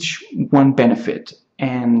 each one benefit,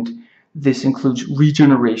 and this includes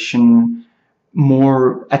regeneration,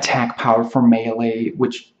 more attack power for melee,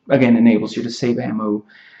 which again enables you to save ammo,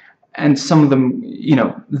 and some of them,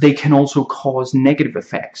 they can also cause negative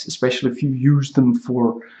effects, especially if you use them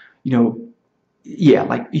for,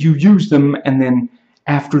 like you use them and then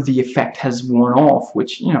after the effect has worn off,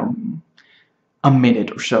 which, a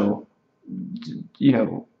minute or so,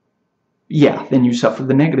 then you suffer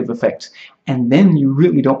the negative effects, and then you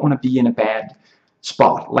really don't want to be in a bad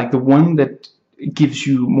spot. Like the one that gives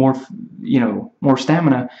you more, more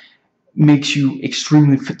stamina makes you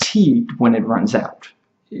extremely fatigued when it runs out.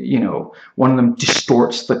 one of them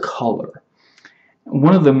distorts the color.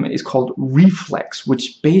 One of them is called reflex,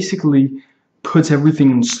 which basically puts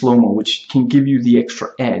everything in slow-mo, which can give you the extra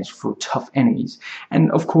edge for tough enemies,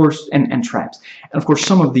 and of course, and traps. And of course,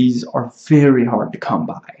 some of these are very hard to come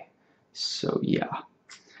by. So yeah.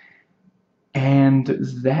 And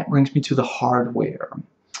that brings me to the hardware.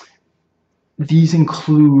 These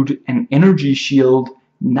include an energy shield,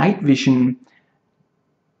 night vision,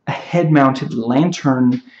 a head-mounted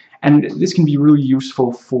lantern, and this can be really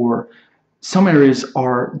useful for some areas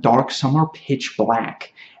are dark, some are pitch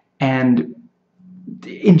black, and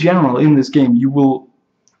in general in this game you will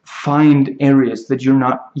find areas that you're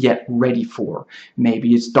not yet ready for.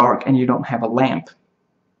 Maybe it's dark and you don't have a lamp.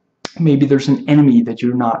 Maybe there's an enemy that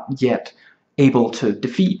you're not yet able to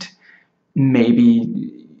defeat.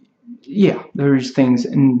 Maybe, yeah, there's things,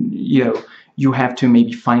 and you have to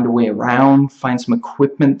maybe find a way around, find some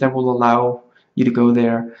equipment that will allow you to go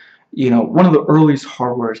there. One of the earliest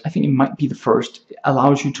hardwares, I think it might be the first,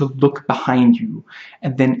 allows you to look behind you,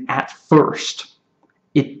 and then at first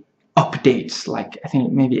it updates, like I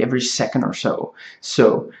think maybe every second or so.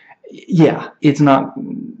 So yeah, it's not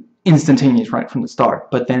instantaneous right from the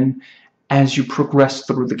start, but then as you progress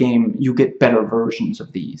through the game, you get better versions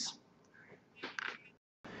of these.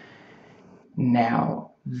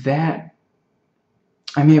 Now, that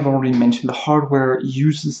I may have already mentioned, the hardware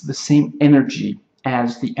uses the same energy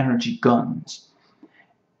as the energy guns.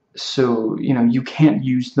 So, you can't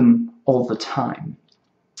use them all the time.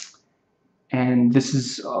 And this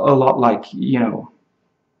is a lot like,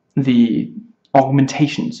 the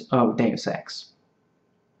augmentations of Deus Ex,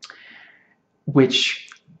 which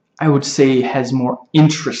I would say has more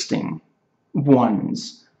interesting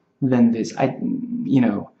ones than this.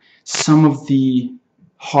 Some of the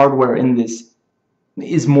hardware in this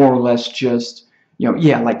is more or less just,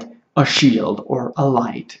 like a shield or a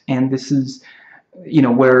light. And this is,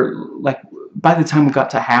 where, like, by the time we got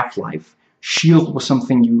to Half-Life, shield was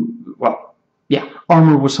something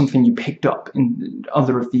armor was something you picked up in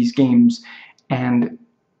other of these games. And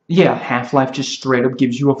yeah, Half-Life just straight up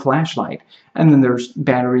gives you a flashlight. And then there's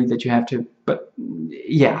battery that you have to, but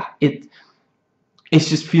yeah, it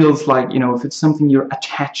just feels like, if it's something you're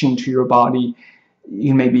attaching to your body,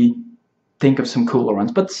 you maybe think of some cooler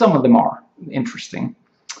ones, but some of them are interesting.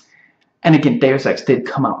 And again, Deus Ex did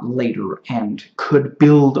come out later and could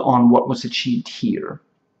build on what was achieved here.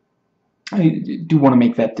 I do want to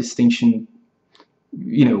make that distinction,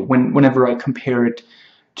 whenever I compare it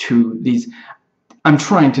to these. I'm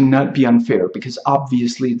trying to not be unfair, because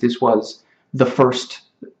obviously this was the first,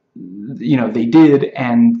 they did,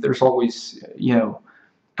 and there's always,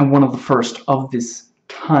 and one of the first of this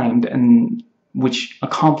kind, and which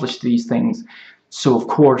accomplished these things. So of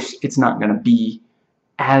course it's not going to be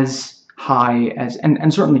as high as,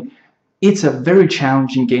 and certainly it's a very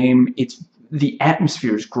challenging game. The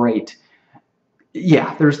atmosphere is great.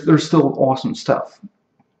 Yeah, there's still awesome stuff.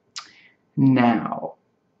 Now,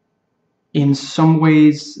 in some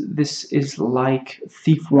ways, this is like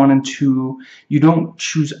Thief 1 and 2. You don't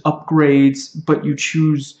choose upgrades, but you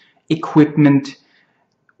choose equipment,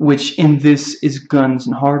 which in this is guns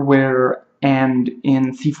and hardware, and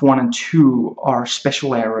in Thief 1 and 2 are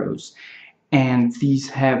special arrows. And these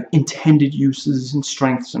have intended uses and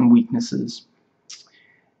strengths and weaknesses.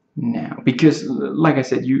 Now, because, like I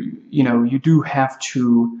said, you do have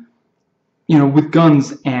to, with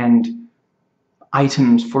guns and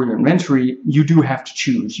items for your inventory, you do have to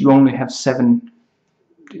choose. You only have 7,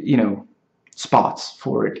 spots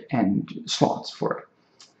for it and slots for it.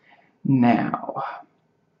 Now,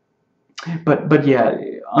 but yeah,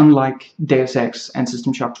 unlike Deus Ex and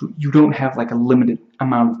System Shock 2, you don't have like a limited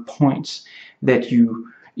amount of points that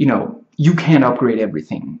you can't upgrade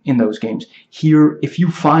everything in those games. Here, if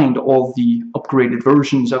you find all the upgraded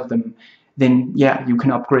versions of them, then yeah, you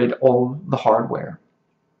can upgrade all the hardware.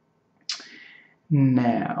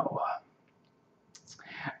 Now,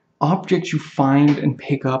 objects you find and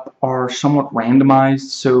pick up are somewhat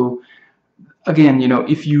randomized. So again,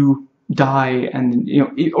 if you die and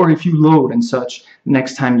or if you load and such,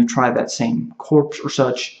 next time you try that same corpse or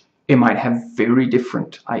such, it might have very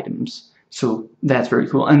different items. So that's very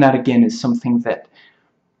cool. And that again is something that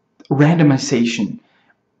randomization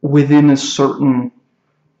within a certain,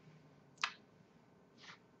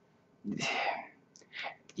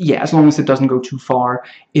 yeah, as long as it doesn't go too far,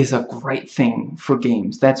 is a great thing for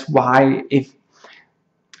games. That's why, if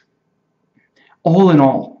all in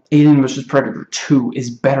all, Alien vs. Predator 2 is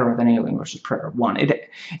better than Alien vs. Predator 1.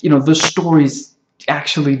 The story's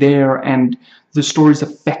actually there, and the stories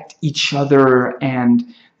affect each other, and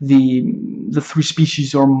the three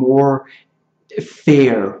species are more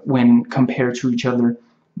fair when compared to each other,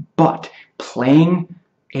 but playing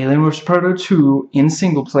Alien vs. Predator 2 in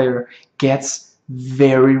single player gets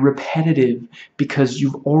very repetitive because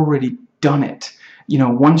you've already done it. You know,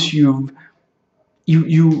 once you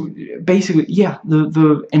basically, yeah,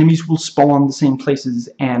 the enemies will spawn the same places,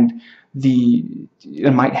 and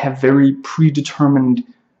it might have very predetermined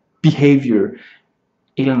behavior.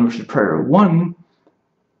 Alien vs. Predator 1,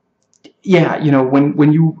 yeah, you know,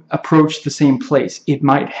 when you approach the same place, it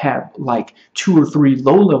might have like 2 or 3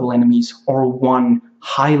 low-level enemies or 1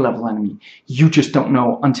 high-level enemy. You just don't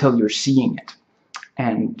know until you're seeing it.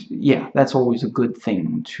 And yeah, that's always a good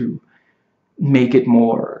thing, to make it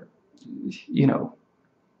more, you know,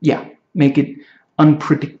 yeah, make it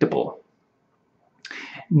unpredictable.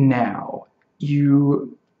 Now,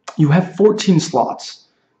 you have 14 slots.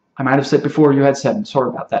 I might have said before you had 7, sorry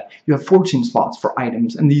about that. You have 14 slots for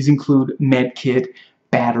items, and these include med kit,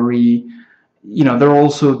 battery. You know, there are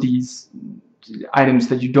also these items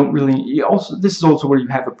that you don't really, also, this is also where you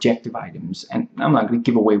have objective items, and I'm not going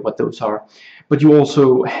to give away what those are, but you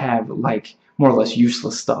also have like more or less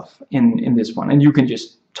useless stuff in this one, and you can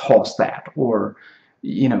just toss that, or,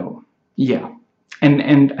 you know, yeah.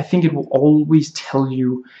 And I think it will always tell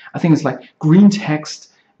you, I think it's like green text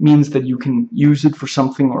means that you can use it for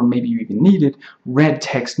something, or maybe you even need it. Red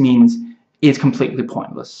text means it's completely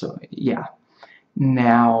pointless. So yeah.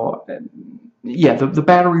 Now, yeah, the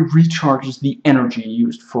battery recharges the energy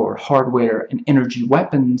used for hardware and energy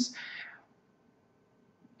weapons.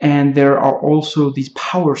 And there are also these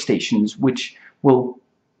power stations which will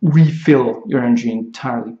refill your energy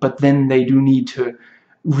entirely, but then they do need to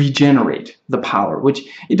regenerate the power, which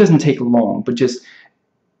it doesn't take long, but just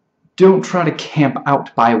don't try to camp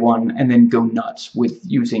out by one and then go nuts with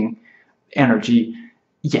using energy.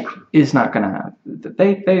 Yeah, it's not gonna,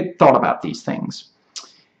 they thought about these things.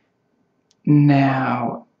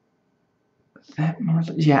 Now,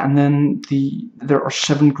 yeah, and then there are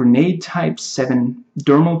 7 grenade types, 7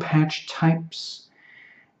 dermal patch types,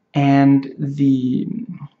 and the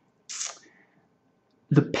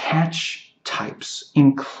patch types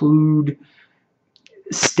include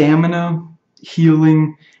stamina,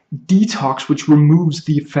 healing, detox, which removes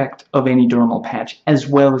the effect of any dermal patch, as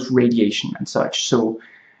well as radiation and such. So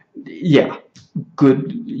yeah,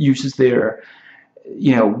 good uses there.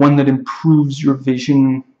 You know, one that improves your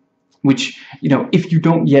vision, which, you know, if you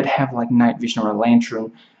don't yet have like night vision or a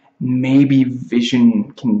lantern, maybe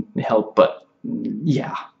vision can help, but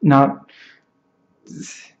yeah,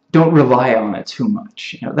 don't rely on it too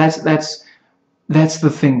much. You know, that's the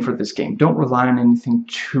thing for this game. Don't rely on anything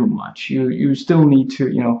too much. You still need to,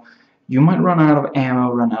 you know, you might run out of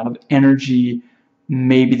ammo, run out of energy.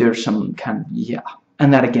 Maybe there's some kind of, yeah.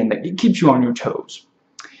 And that, again, that it keeps you on your toes.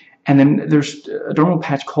 And then there's a dermal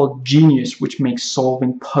patch called Genius, which makes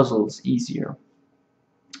solving puzzles easier.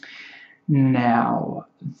 Now,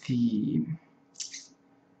 let's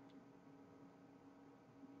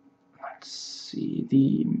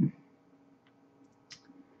see,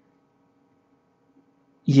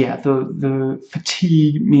 yeah, the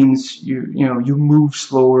fatigue means you move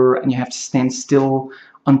slower and you have to stand still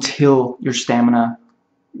until your stamina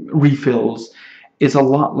refills. It's a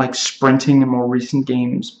lot like sprinting in more recent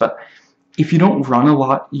games, but if you don't run a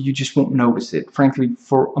lot, you just won't notice it. Frankly,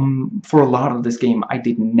 for a lot of this game, I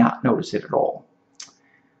did not notice it at all.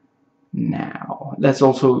 Now, that's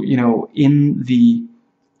also, you know, in the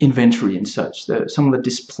inventory and such. Some of the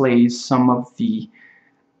displays, some of the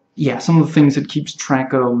things it keeps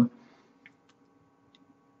track of.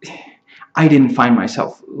 I didn't find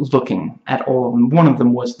myself looking at all of them. One of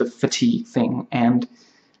them was the fatigue thing, and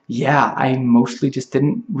yeah, I mostly just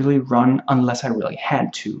didn't really run unless I really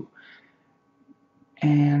had to.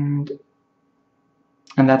 And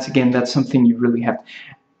that's, again, that's something you really have.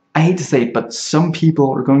 I hate to say it, but some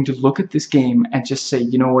people are going to look at this game and just say,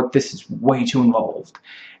 you know what, this is way too involved.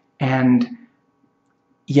 And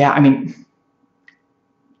yeah, I mean,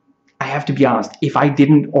 I have to be honest, if I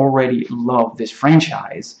didn't already love this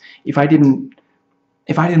franchise, if I didn't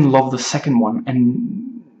love the second one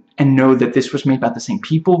and know that this was made by the same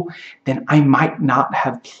people, then I might not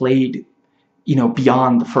have played, you know,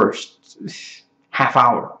 beyond the first half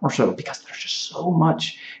hour or so, because there's just so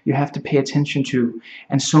much you have to pay attention to,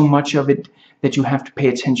 and so much of it that you have to pay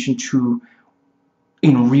attention to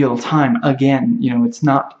in real time. Again, you know, it's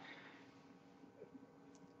not,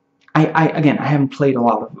 again, I haven't played a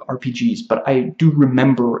lot of RPGs, but I do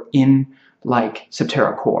remember in, like,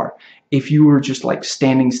 Septerra Core, if you were just, like,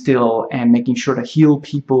 standing still and making sure to heal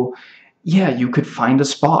people, yeah, you could find a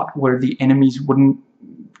spot where the enemies wouldn't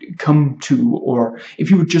come to, or if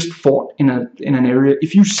you just fought in an area,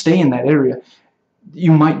 if you stay in that area,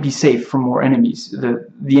 you might be safe from more enemies.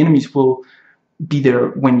 The enemies will be there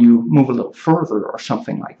when you move a little further or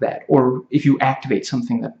something like that, or if you activate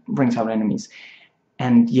something that brings out enemies.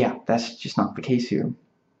 And yeah, that's just not the case here.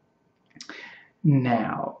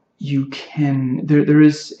 Now, you can, there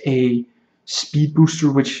is a speed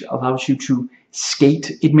booster which allows you to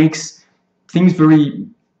skate. It makes things very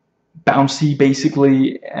bouncy,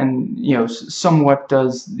 basically, and somewhat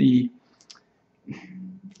does the,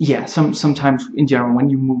 yeah, sometimes in general when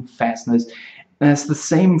you move fast. And that's the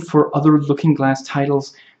same for other Looking Glass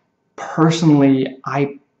titles. Personally,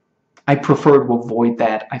 I prefer to avoid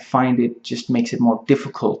that. I find it just makes it more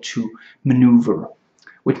difficult to maneuver,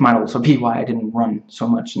 which might also be why I didn't run so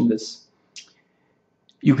much in this.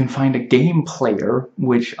 You can find a game player,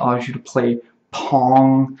 which allows you to play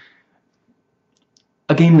Pong,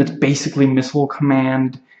 a game that's basically Missile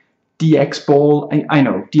Command. DX Ball, I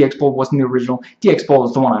know, DX Ball wasn't the original. DX Ball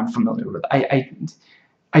is the one I'm familiar with.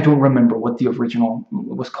 I don't remember what the original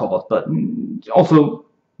was called, but also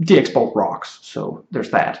DX Ball rocks, so there's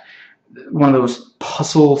that. One of those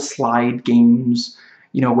puzzle slide games,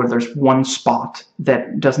 where there's one spot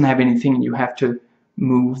that doesn't have anything and you have to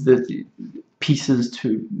move the pieces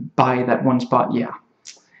to buy that one spot. Yeah.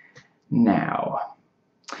 Now,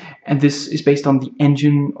 and this is based on the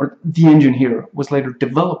engine, or the engine here was later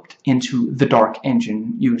developed into the Dark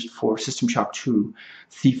engine used for System Shock 2,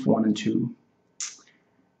 Thief 1 and 2.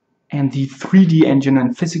 And the 3D engine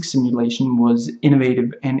and physics simulation was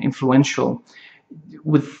innovative and influential,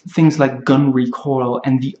 with things like gun recoil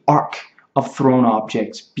and the arc of thrown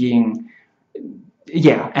objects being,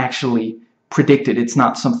 yeah, actually predicted. It's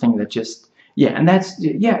not something that just, yeah, and that's,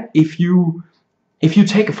 yeah, if you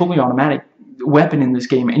take a fully automatic weapon in this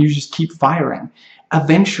game and you just keep firing,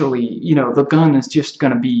 eventually, the gun is just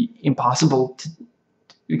going to be impossible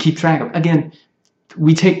to keep track of. Again,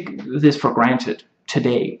 we take this for granted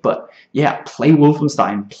today, but yeah, play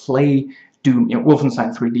Wolfenstein, play Doom,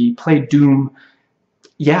 Wolfenstein 3D, play Doom.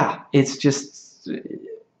 Yeah, it's just,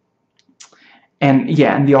 and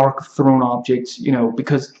yeah, and the arc of thrown objects,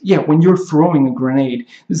 because yeah, when you're throwing a grenade,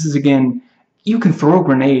 this is again, you can throw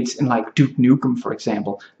grenades in like Duke Nukem, for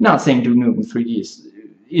example. Not saying Duke Nukem 3D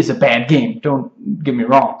is a bad game, don't get me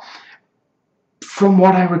wrong. From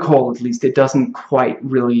what I recall, at least, it doesn't quite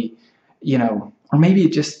really, or maybe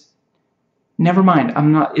it just, never mind,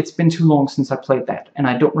 it's been too long since I played that, and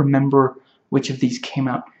I don't remember which of these came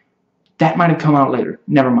out. That might have come out later,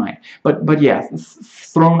 never mind. But yeah,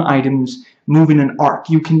 thrown items move in an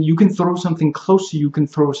arc. You can throw something close to you, can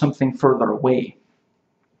throw something further away.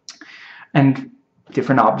 And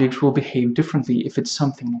different objects will behave differently. If it's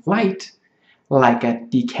something light, like a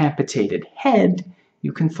decapitated head,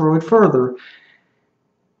 you can throw it further.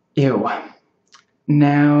 Ew.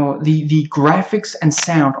 Now, the graphics and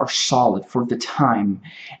sound are solid for the time,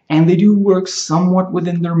 and they do work somewhat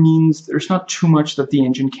within their means. There's not too much that the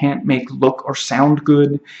engine can't make look or sound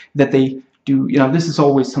good that they do. This is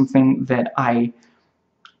always something that I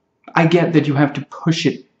get, that you have to push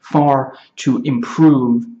it far to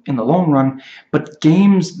improve in the long run, but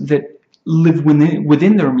games that live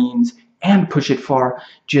within their means and push it far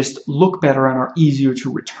just look better and are easier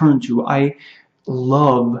to return to. I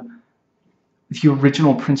love the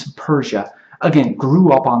original Prince of Persia. Again,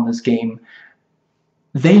 grew up on this game.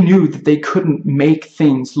 They knew that they couldn't make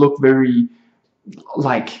things look very,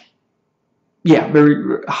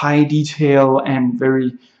 very high detail and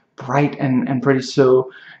very bright and pretty.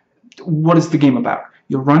 So what is the game about?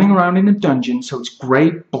 You're running around in a dungeon, so it's gray,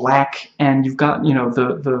 black, and you've got,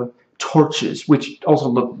 the torches, which also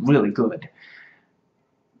look really good.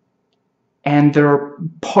 And there are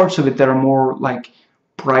parts of it that are more like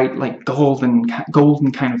bright, like golden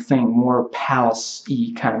kind of thing, more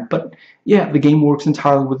palace-y kind of. But yeah, the game works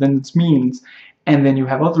entirely within its means. And then you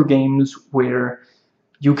have other games where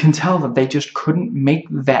you can tell that they just couldn't make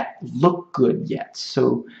that look good yet.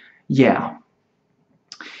 So yeah.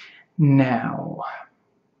 Now,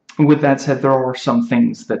 with that said, there are some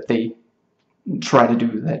things that they try to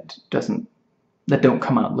do that don't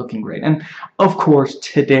come out looking great. And of course,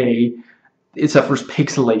 today it suffers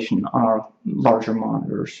pixelation on our larger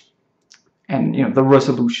monitors, and the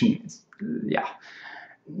resolution is, yeah.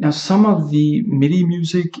 Now, some of the MIDI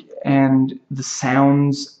music and the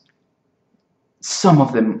sounds, some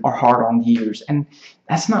of them are hard on the ears, and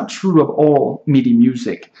that's not true of all MIDI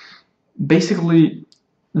music. Basically,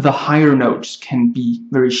 the higher notes can be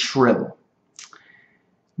very shrill.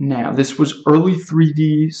 Now, this was early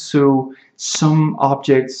 3D, so some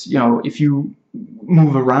objects, if you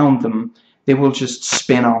move around them, they will just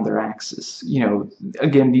spin on their axis.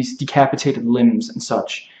 Again, these decapitated limbs and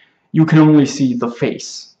such, you can only see the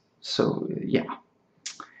face. So, yeah.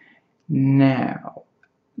 Now,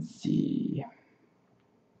 yeah,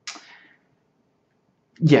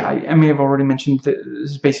 I may have already mentioned that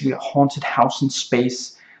this is basically a haunted house in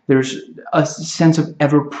space. There's a sense of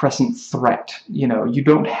ever-present threat. You know, you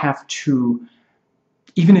don't have to,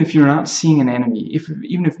 even if you're not seeing an enemy,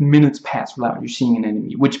 even if minutes pass without you seeing an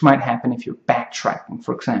enemy, which might happen if you're backtracking,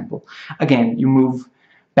 for example. Again, you move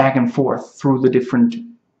back and forth through the different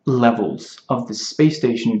levels of the space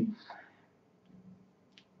station.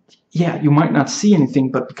 Yeah, you might not see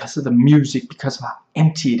anything, but because of the music, because of how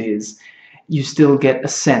empty it is, you still get a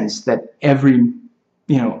sense that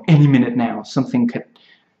any minute now, something could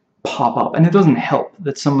pop up. And it doesn't help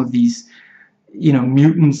that some of these,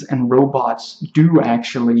 mutants and robots do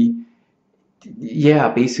actually,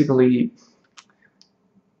 basically,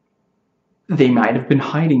 they might have been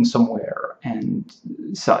hiding somewhere and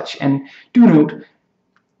such. And do note,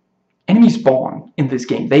 enemies spawn in this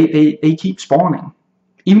game. They keep spawning.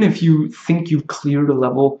 Even if you think you've cleared a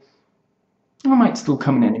level, there might still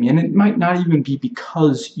come an enemy, and it might not even be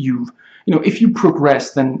because if you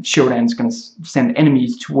progress, then Shodan's going to send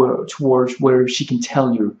enemies towards where she can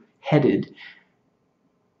tell you're headed.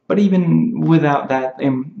 But even without that,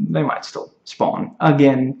 they might still spawn.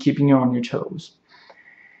 Again, keeping you on your toes.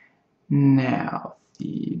 Now,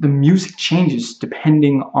 the music changes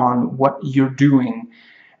depending on what you're doing.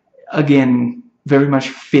 Again, very much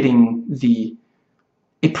fitting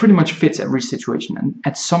it pretty much fits every situation, and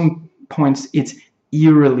at some points it's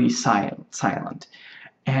eerily silent,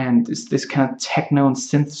 and this kind of techno and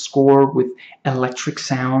synth score with electric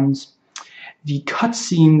sounds. The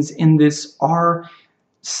cutscenes in this are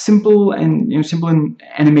simple and simple in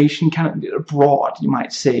animation, kind of broad, you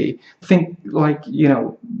might say. Think like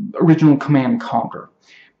original Command and Conquer,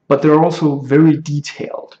 but they're also very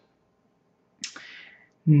detailed.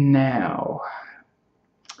 Now,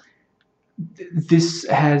 this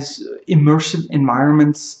has immersive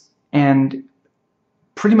environments, and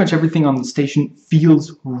pretty much everything on the station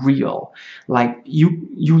feels real. Like you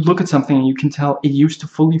look at something and you can tell it used to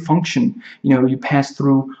fully function. You pass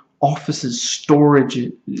through offices,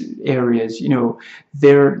 storage areas.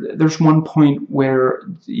 There's one point where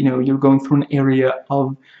you're going through an area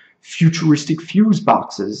of futuristic fuse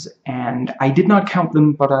boxes, and I did not count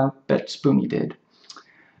them, but I bet Spoonie did.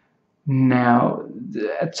 Now,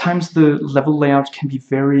 at times the level layouts can be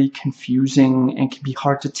very confusing and can be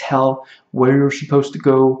hard to tell where you're supposed to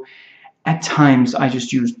go. At times, I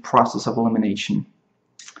just used process of elimination.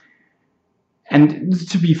 And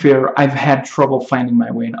to be fair, I've had trouble finding my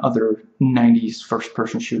way in other 90s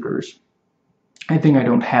first-person shooters. I think I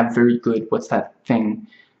don't have very good, what's that thing,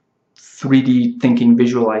 3D thinking,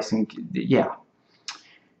 visualizing, yeah.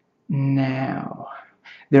 Now,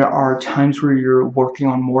 there are times where you're working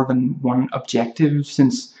on more than one objective,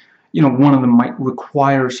 since one of them might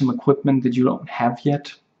require some equipment that you don't have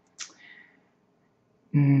yet.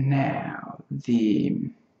 Now, the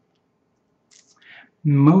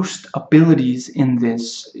most abilities in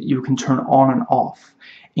this you can turn on and off,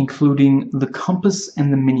 including the compass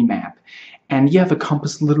and the minimap. And yeah, the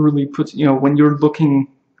compass literally puts, when you're looking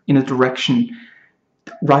in a direction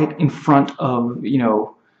right in front of,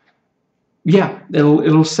 yeah,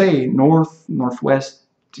 it'll say north, northwest,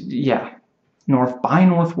 yeah, north by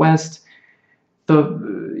northwest,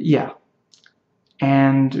 yeah,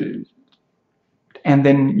 and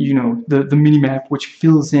then the minimap, which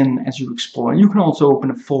fills in as you explore. You can also open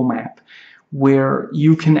a full map where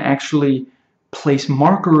you can actually place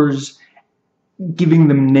markers, giving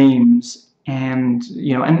them names, and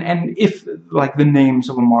and if like the names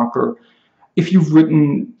of a marker, if you've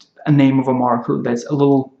written a name of a marker that's a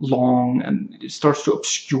little long and it starts to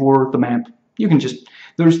obscure the map, you can just,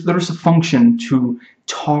 there's a function to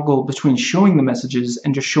toggle between showing the messages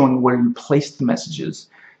and just showing where you placed the messages.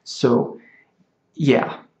 So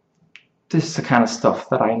yeah, this is the kind of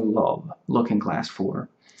stuff that I love Looking Glass for.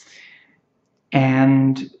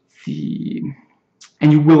 And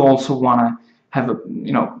you will also want to have a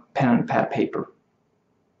pen and pad paper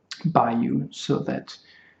by you, so that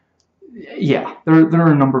yeah, there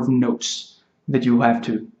are a number of notes that you have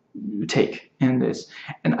to take in this.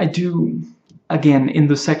 And I do, again, in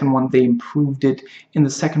the second one they improved it. In the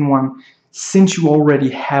second one, since you already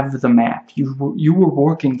have the map, you were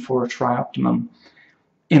working for a tri-optimum.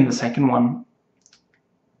 In the second one,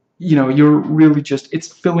 you're really just,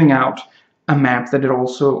 it's filling out a map that it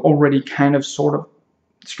also already kind of sort of,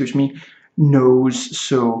 knows,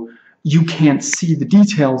 so you can't see the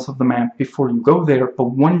details of the map before you go there, but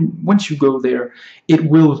once you go there, it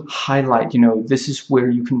will highlight, this is where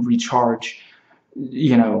you can recharge,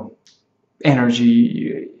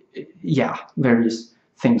 energy, yeah, various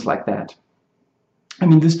things like that. I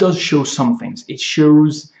mean, this does show some things. It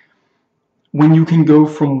shows when you can go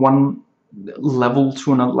from one level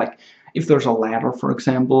to another, like if there's a ladder, for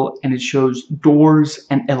example, and it shows doors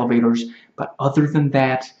and elevators, but other than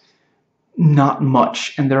that, not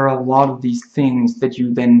much. And there are a lot of these things that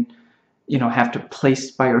you then, you know, have to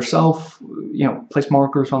place by yourself, you know, place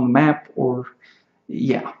markers on the map, or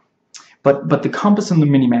yeah. But the compass and the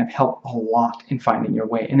minimap help a lot in finding your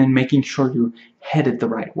way and in making sure you're headed the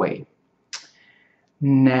right way.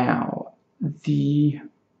 Now, the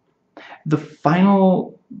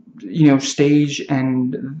final, you know, stage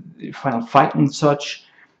and final fight and such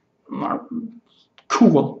are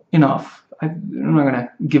cool enough. I'm not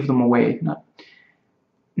gonna give them away. Not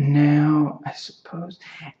now, I suppose.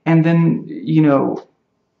 And then, you know,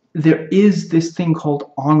 there is this thing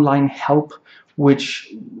called online help,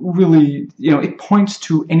 which really, you know, it points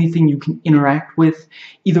to anything you can interact with,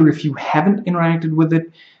 either if you haven't interacted with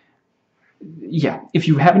it, yeah, if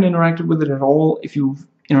you haven't interacted with it at all, if you've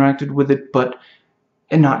interacted with it but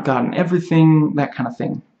not gotten everything, that kind of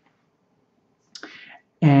thing.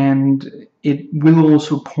 And it will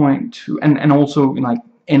also point to, and also like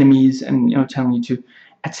enemies, and you know, telling you to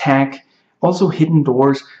attack. Also hidden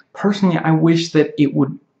doors. Personally, I wish that it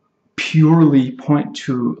would purely point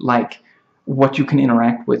to like what you can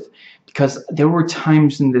interact with, because there were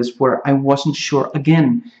times in this where I wasn't sure.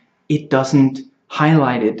 Again, it doesn't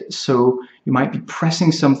highlight it, so you might be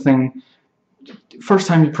pressing something. First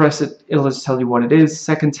time you press it, it'll just tell you what it is.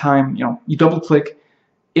 Second time, you know, you double click,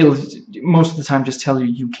 it'll most of the time just tell you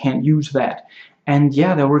you can't use that. And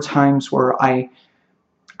yeah, there were times where I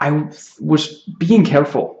was being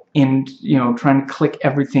careful and, you know, trying to click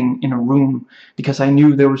everything in a room because I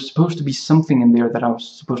knew there was supposed to be something in there that I was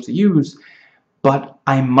supposed to use, but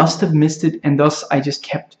I must have missed it, and thus I just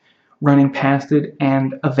kept running past it,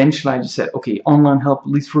 and eventually I just said, okay, online help, at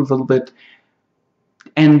least for a little bit,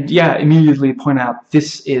 and yeah, immediately point out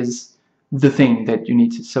this is the thing that you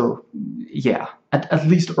need to. So yeah, at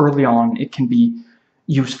least early on it can be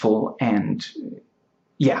useful. And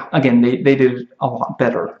yeah, again, they did it a lot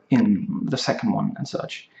better in the second one and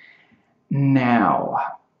such. Now,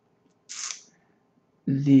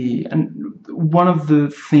 one of the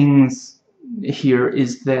things here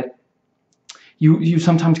is that you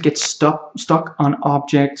sometimes get stuck on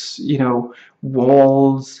objects, you know,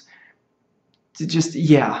 walls, just,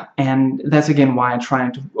 yeah, and that's again why I try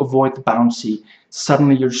to avoid the bouncy.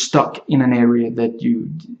 Suddenly you're stuck in an area that you,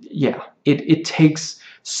 yeah, it takes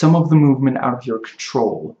some of the movement out of your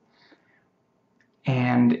control.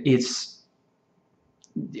 And it's,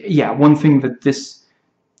 yeah, one thing that this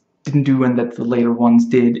didn't do and that the later ones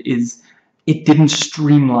did is it didn't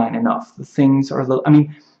streamline enough. The things are a little, I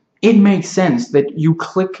mean, it makes sense that you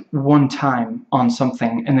click one time on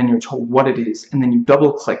something and then you're told what it is, and then you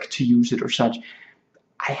double click to use it or such.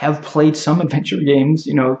 I have played some adventure games,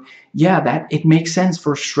 you know, yeah, that it makes sense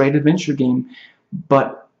for a straight adventure game,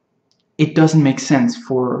 but it doesn't make sense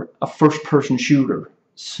for a first-person shooter.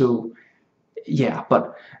 So yeah,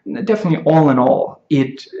 but definitely all in all,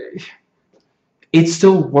 it's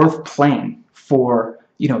still worth playing for,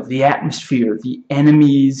 you know, the atmosphere, the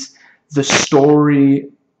enemies, the story,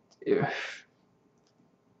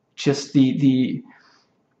 just the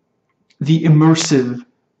immersive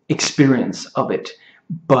experience of it.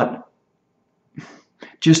 But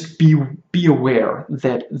just be aware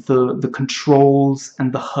that the controls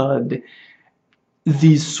and the HUD,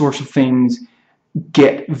 these sorts of things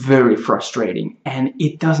get very frustrating, and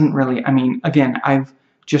it doesn't really, I mean, again, I've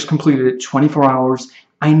just completed it 24 hours.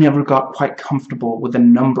 I never got quite comfortable with a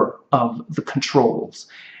number of the controls,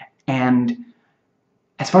 and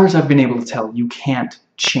as far as I've been able to tell, you can't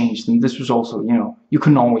change them. This was also, you know, you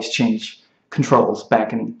couldn't always change controls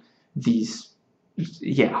back in these,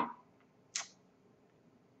 yeah.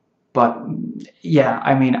 But yeah,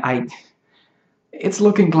 I mean, it's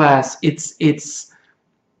Looking Glass. It's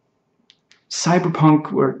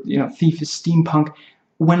cyberpunk, or, you know, Thief is steampunk.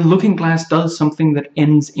 When Looking Glass does something that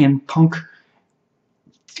ends in punk,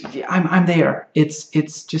 I'm there. It's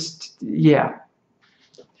just, yeah.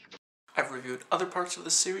 I've reviewed other parts of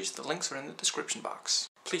this series. The links are in the description box.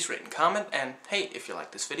 Please rate and comment, and hey, if you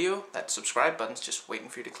like this video, that subscribe button's just waiting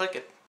for you to click it.